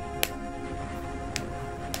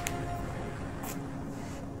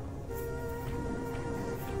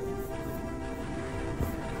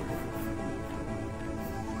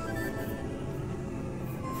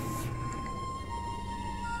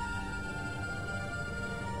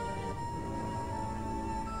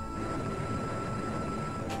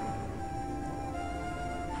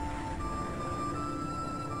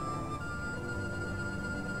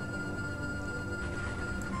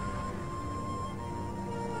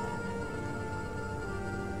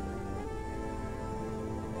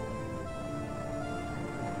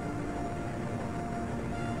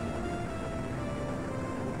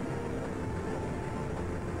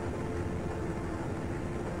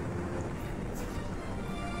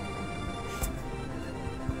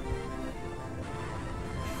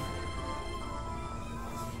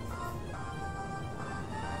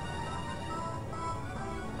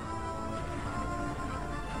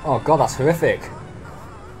 Oh god, that's horrific.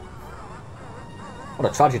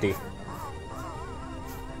 What a tragedy.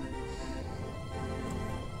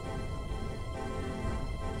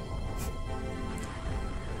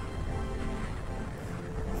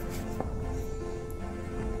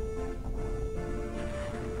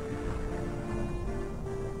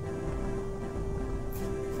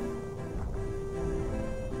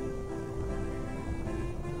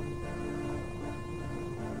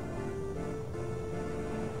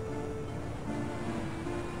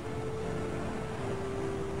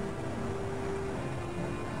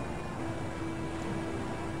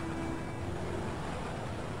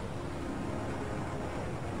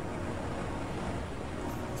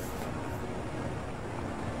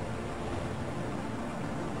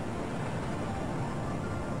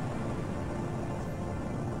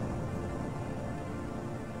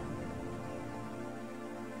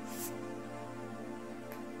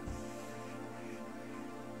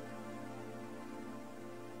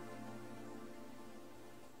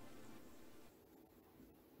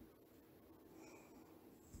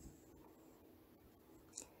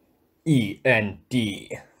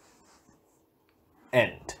 E-N-D.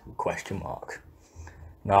 End, question mark.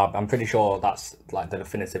 No, I'm pretty sure that's like the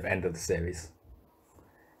definitive end of the series.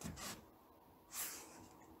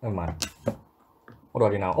 Never mind. What do I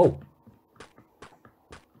do now? Oh!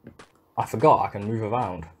 I forgot I can move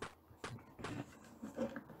around.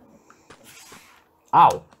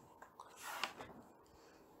 Ow!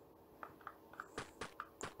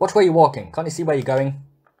 Watch where you're walking. Can't you see where you're going?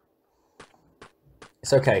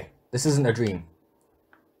 It's okay. This isn't a dream.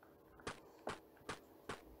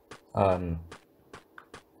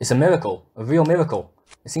 It's a miracle. A real miracle.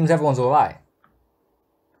 It seems everyone's alright.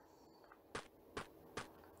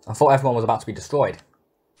 I thought everyone was about to be destroyed.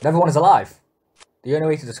 But everyone is alive. The only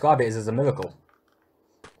way to describe it is as a miracle.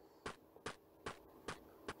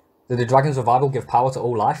 Did the dragon's revival give power to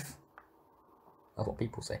all life? That's what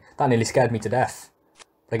people say. That nearly scared me to death.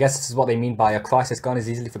 But I guess this is what they mean by a crisis gone is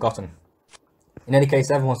easily forgotten. In any case,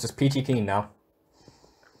 everyone's just peachy keen now.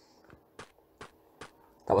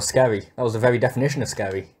 That was scary. That was the very definition of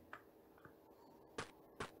scary.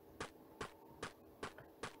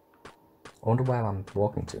 I wonder where I'm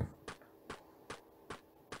walking to.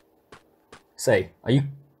 Say, are you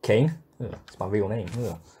Kane? Ugh, it's my real name.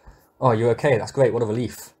 Ugh. Oh, you're okay. That's great. What a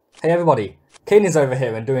relief. Hey, everybody. Kane is over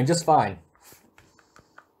here and doing just fine.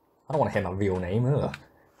 I don't want to hear my real name. Ugh.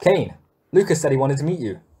 Kane, Lucas said he wanted to meet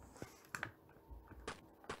you.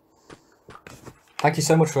 Thank you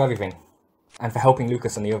so much for everything, and for helping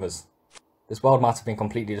Lucas and the others. This world might have been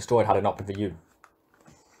completely destroyed had it not been for you.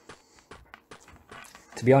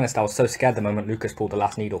 To be honest, I was so scared the moment Lucas pulled the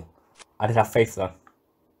last needle. I did have faith though.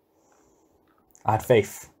 I had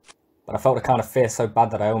faith, but I felt a kind of fear so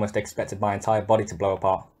bad that I almost expected my entire body to blow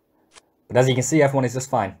apart. But as you can see, everyone is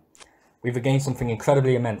just fine. We've regained something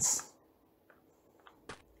incredibly immense.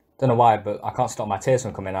 Don't know why, but I can't stop my tears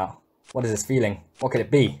from coming out. What is this feeling? What could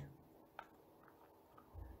it be?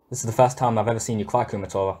 This is the first time I've ever seen you cry,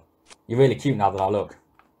 Kumatora. You're really cute now that I look.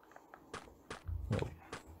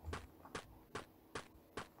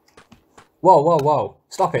 Whoa, whoa, whoa.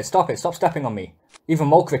 Stop it, stop it, stop stepping on me. Even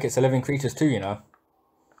mole crickets are living creatures too, you know.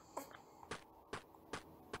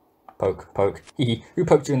 Poke, poke. Hee. Who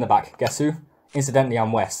poked you in the back? Guess who? Incidentally,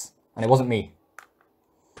 I'm Wes. And it wasn't me.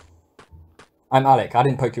 I'm Alec. I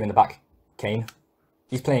didn't poke you in the back, Kane.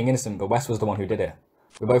 He's playing innocent, but Wes was the one who did it.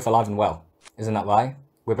 We're both alive and well. Isn't that right?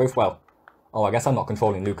 We're both well. Oh, I guess I'm not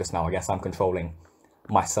controlling Lucas now. I guess I'm controlling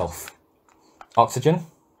myself. Oxygen?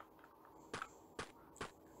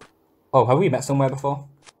 Oh, have we met somewhere before?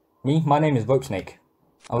 Me? My name is Rope Snake.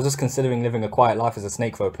 I was just considering living a quiet life as a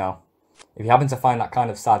snake rope now. If you happen to find that kind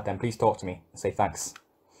of sad, then please talk to me and say thanks.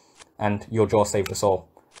 And your jaw saved us all.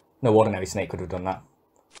 No ordinary snake could have done that.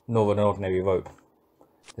 Nor an ordinary rope.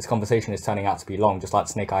 This conversation is turning out to be long, just like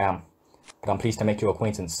the snake I am. But I'm pleased to make your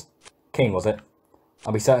acquaintance. Kane, was it?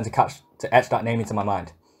 I'll be certain to etch that name into my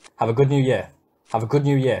mind. Have a good new year. Have a good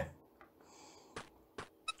new year.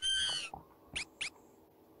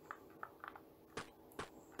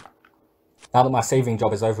 Now that my saving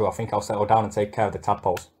job is over, I think I'll settle down and take care of the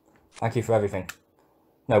tadpoles. Thank you for everything.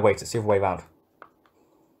 No, wait, it's the other way round.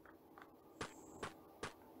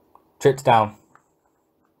 Tripped down.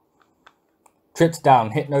 Tripped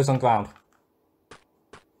down, hit nose on ground.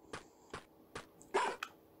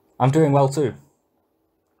 I'm doing well too.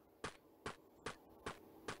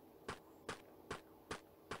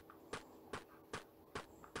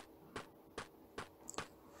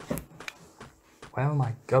 Where am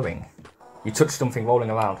I going? You touched something rolling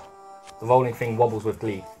around. The rolling thing wobbles with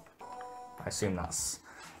glee. I assume that's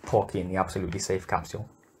Porky in the absolutely safe capsule.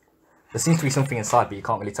 There seems to be something inside, but you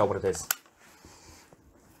can't really tell what it is.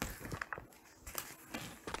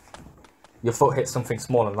 Your foot hits something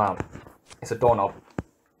small and round. It's a doorknob.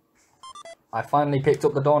 I finally picked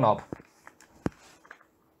up the doorknob.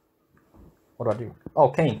 What do I do? Oh,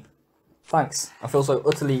 Kane. Thanks. I feel so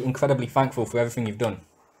utterly, incredibly thankful for everything you've done.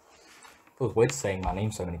 It feels weird saying my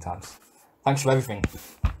name so many times. Thanks for everything.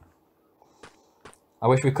 I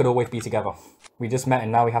wish we could always be together. We just met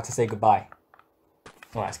and now we have to say goodbye.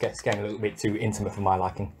 Alright, it's getting a little bit too intimate for my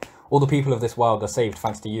liking. All the people of this world are saved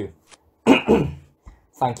thanks to you.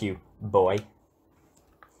 Thank you, boy.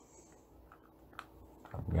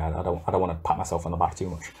 Yeah, I don't want to pat myself on the back too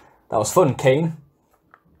much. That was fun, Kane.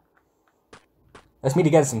 Let's meet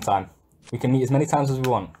again sometime. We can meet as many times as we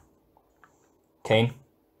want. Kane.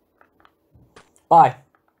 Bye.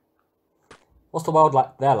 What's the world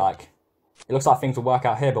like there like? It looks like things will work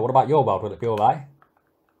out here, but what about your world? Will it be alright?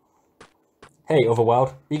 Hey,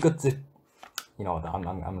 otherworld, be good to... You know what,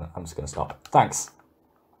 I'm just gonna stop. Thanks.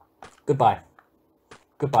 Goodbye.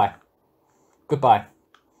 Goodbye. Goodbye.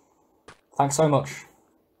 Thanks so much.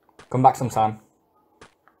 Come back sometime.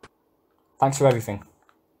 Thanks for everything.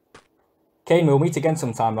 Kane, we'll meet again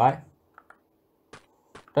sometime, right?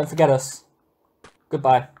 Don't forget us.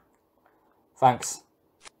 Goodbye. Thanks.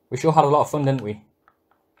 We sure had a lot of fun, didn't we?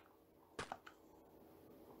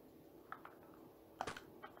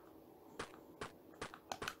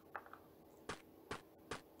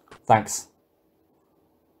 Thanks.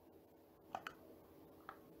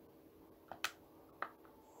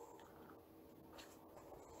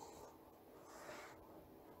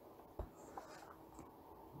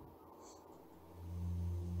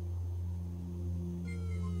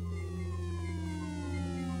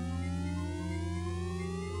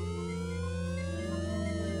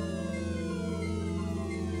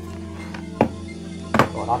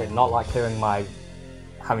 God, I did not like hearing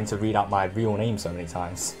having to read out my real name so many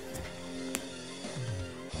times.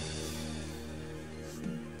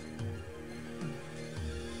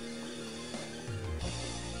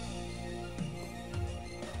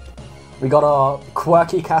 We got our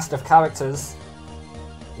quirky cast of characters.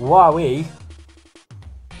 Wowee.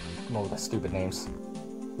 Come on with their stupid names.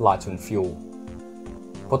 Lighter and fuel.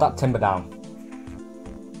 Put that timber down.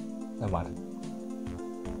 Never mind.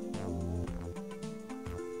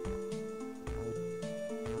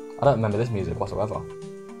 I don't remember this music whatsoever.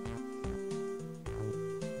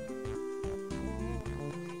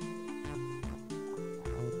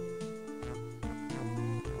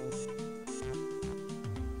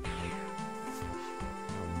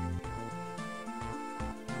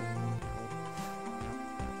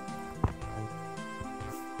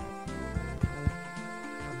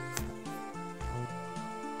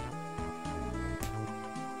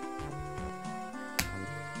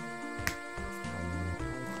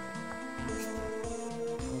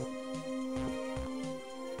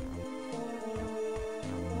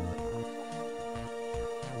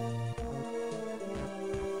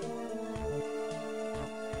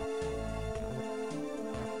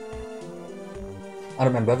 I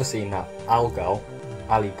don't remember ever seeing that Ali girl,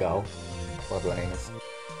 whatever her name is,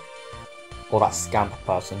 or that scamp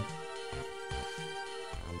person.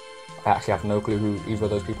 I actually have no clue who either of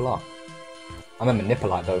those people are. I remember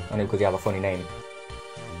Nippolite though, only because he had a funny name.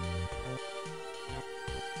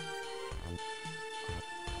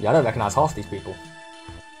 Yeah, I don't recognise half these people.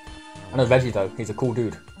 I know Reggie though, he's a cool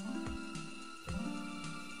dude.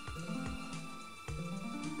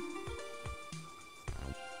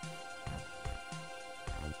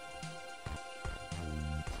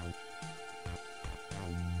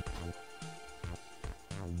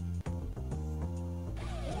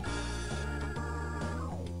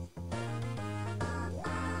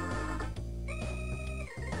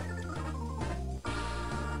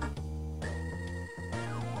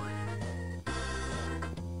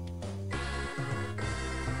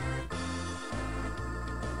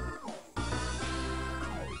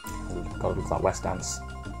 God, it looks like West Dance.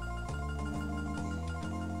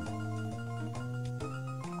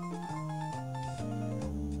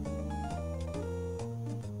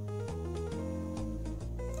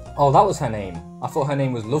 Oh, that was her name. I thought her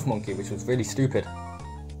name was Love Monkey, which was really stupid.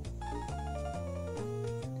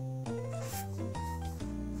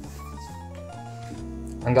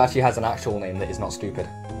 I'm glad she has an actual name that is not stupid.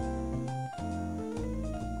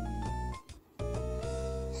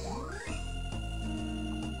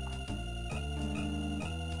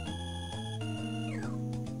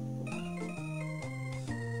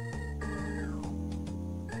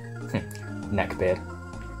 Neckbeard.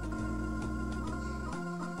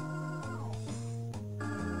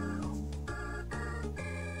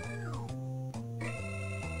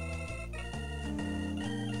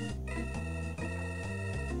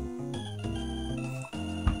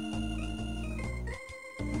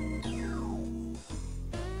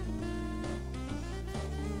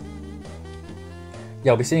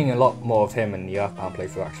 Yeah, I'll be seeing a lot more of him in the Earthbound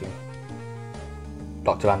playthrough actually.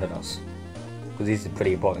 Dr. Andanos. Because he's a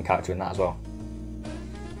pretty important character in that as well.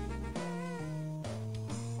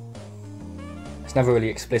 It's never really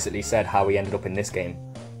explicitly said how he ended up in this game.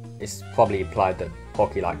 It's probably implied that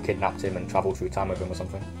Porky like kidnapped him and travelled through time with him or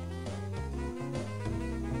something.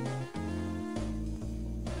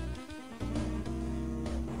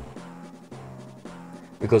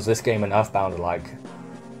 Because this game and Earthbound are like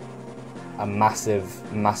a massive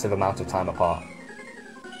amount of time apart.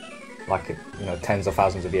 Like, you know, tens of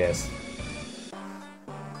thousands of years.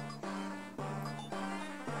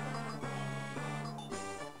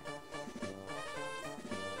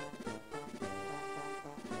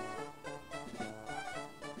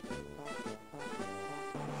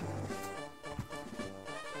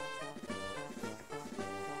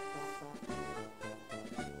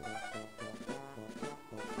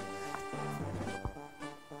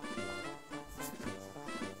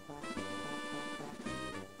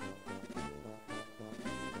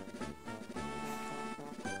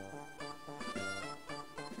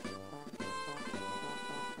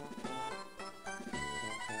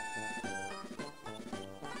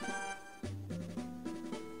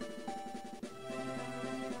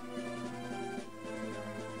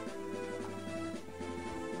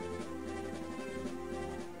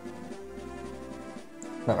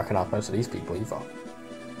 I don't recognise most of these people either.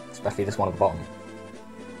 Especially this one at the bottom.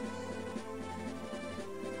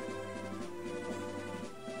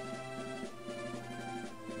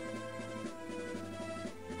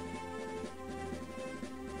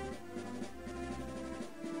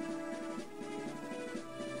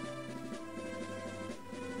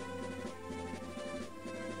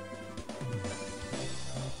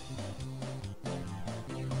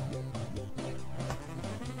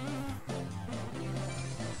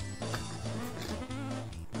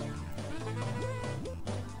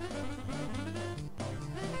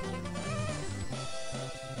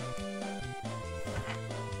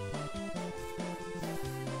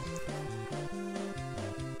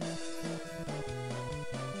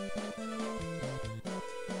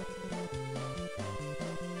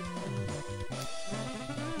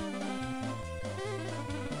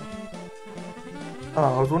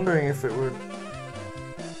 Oh, I was wondering if it would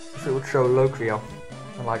show Locria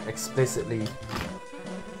and like explicitly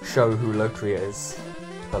show who Locria is,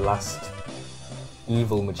 the last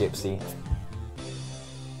evil Magypsy.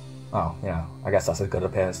 Oh, yeah, I guess that's a good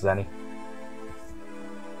appearance as any.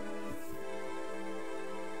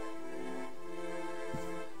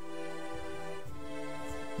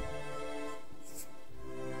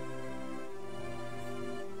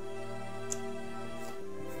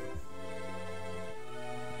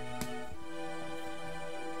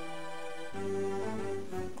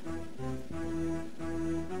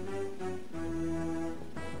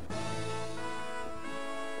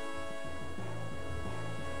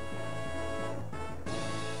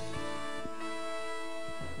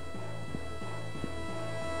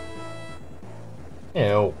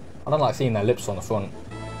 Ew. I don't like seeing their lips on the front.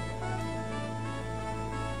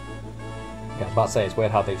 Yeah, I was about to say, it's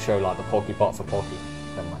weird how they show like the Porky bot for Porky.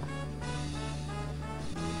 Never mind.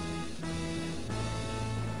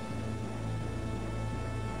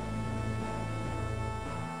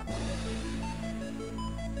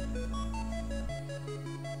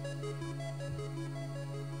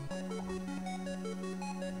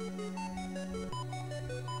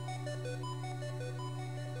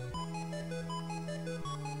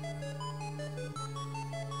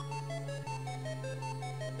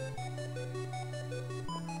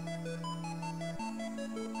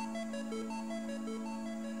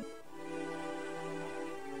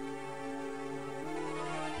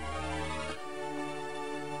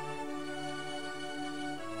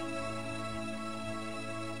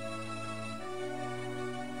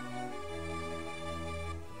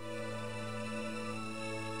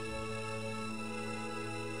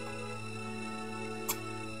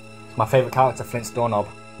 It's my favourite character, Flint's doorknob.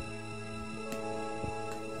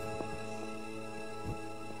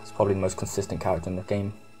 It's probably the most consistent character in the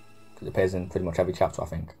game. Because it appears in pretty much every chapter, I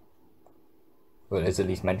think. Well, it is at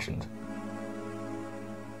least mentioned.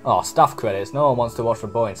 Oh, staff credits. No one wants to watch the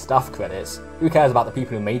boring staff credits. Who cares about the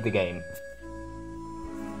people who made the game?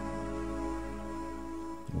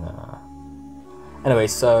 Nah. Anyway,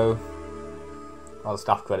 so while the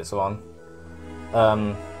staff credits are on,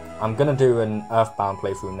 I'm gonna do an Earthbound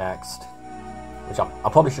playthrough next, which I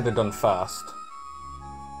probably should have done first.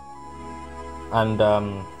 And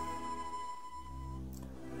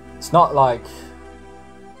it's not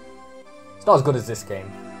as good as this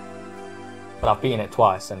game, but I've beaten it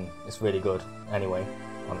twice and it's really good anyway,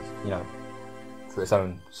 you know, for its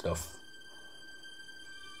own stuff.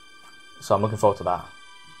 So I'm looking forward to that.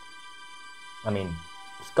 I mean,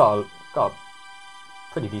 it's got a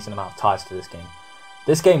pretty decent amount of ties to this game.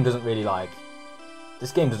 This game doesn't really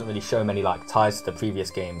show many like ties to the previous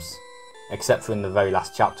games, except for in the very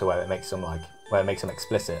last chapter where it makes them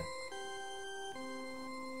explicit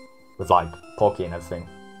with like Porky and everything,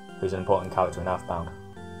 who's an important character in Earthbound.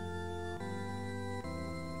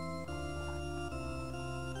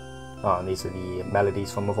 Oh, and these are the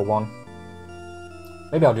melodies from Mother 1.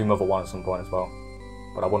 Maybe I'll do Mother 1 at some point as well,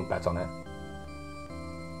 but I wouldn't bet on it.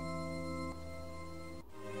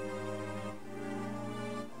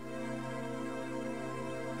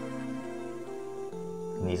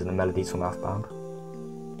 And these are the melodies from Earthbound.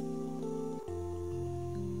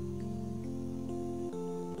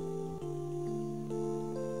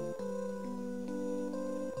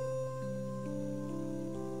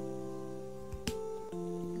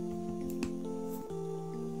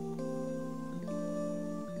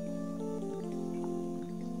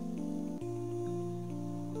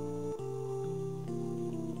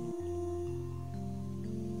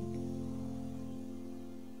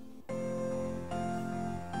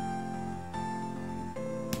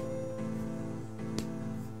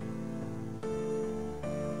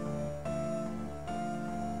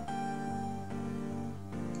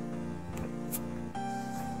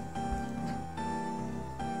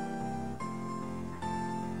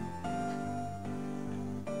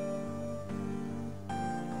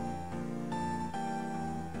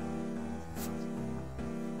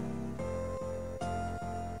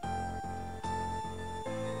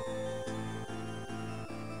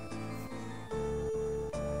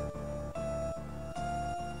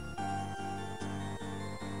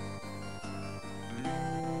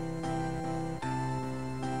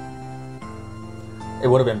 It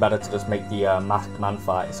would have been better to just make the masked man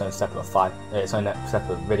fight its own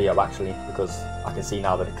separate video actually, because I can see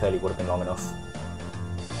now that it clearly would have been long enough.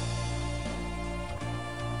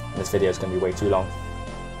 And this video is going to be way too long.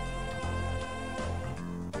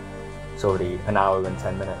 It's already an hour and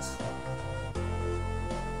 10 minutes.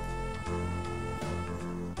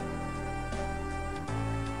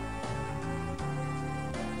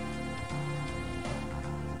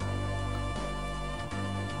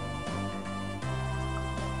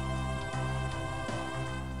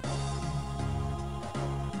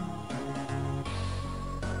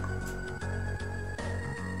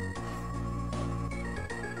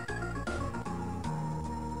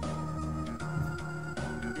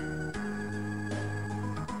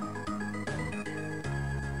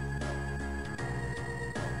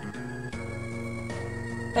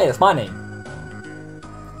 Hey, that's my name.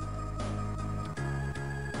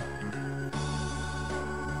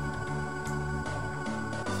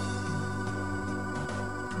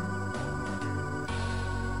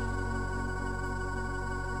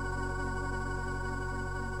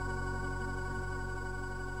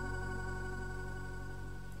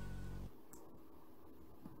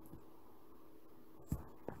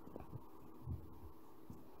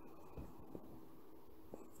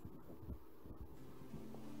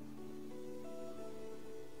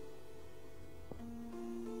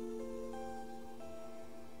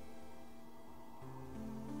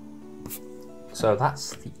 So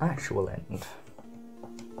that's the actual end.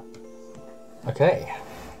 Okay.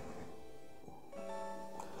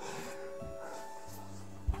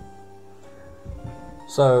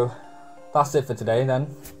 So that's it for today then.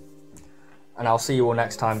 And I'll see you all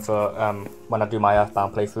next time for when I do my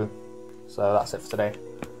Earthbound playthrough. So that's it for today.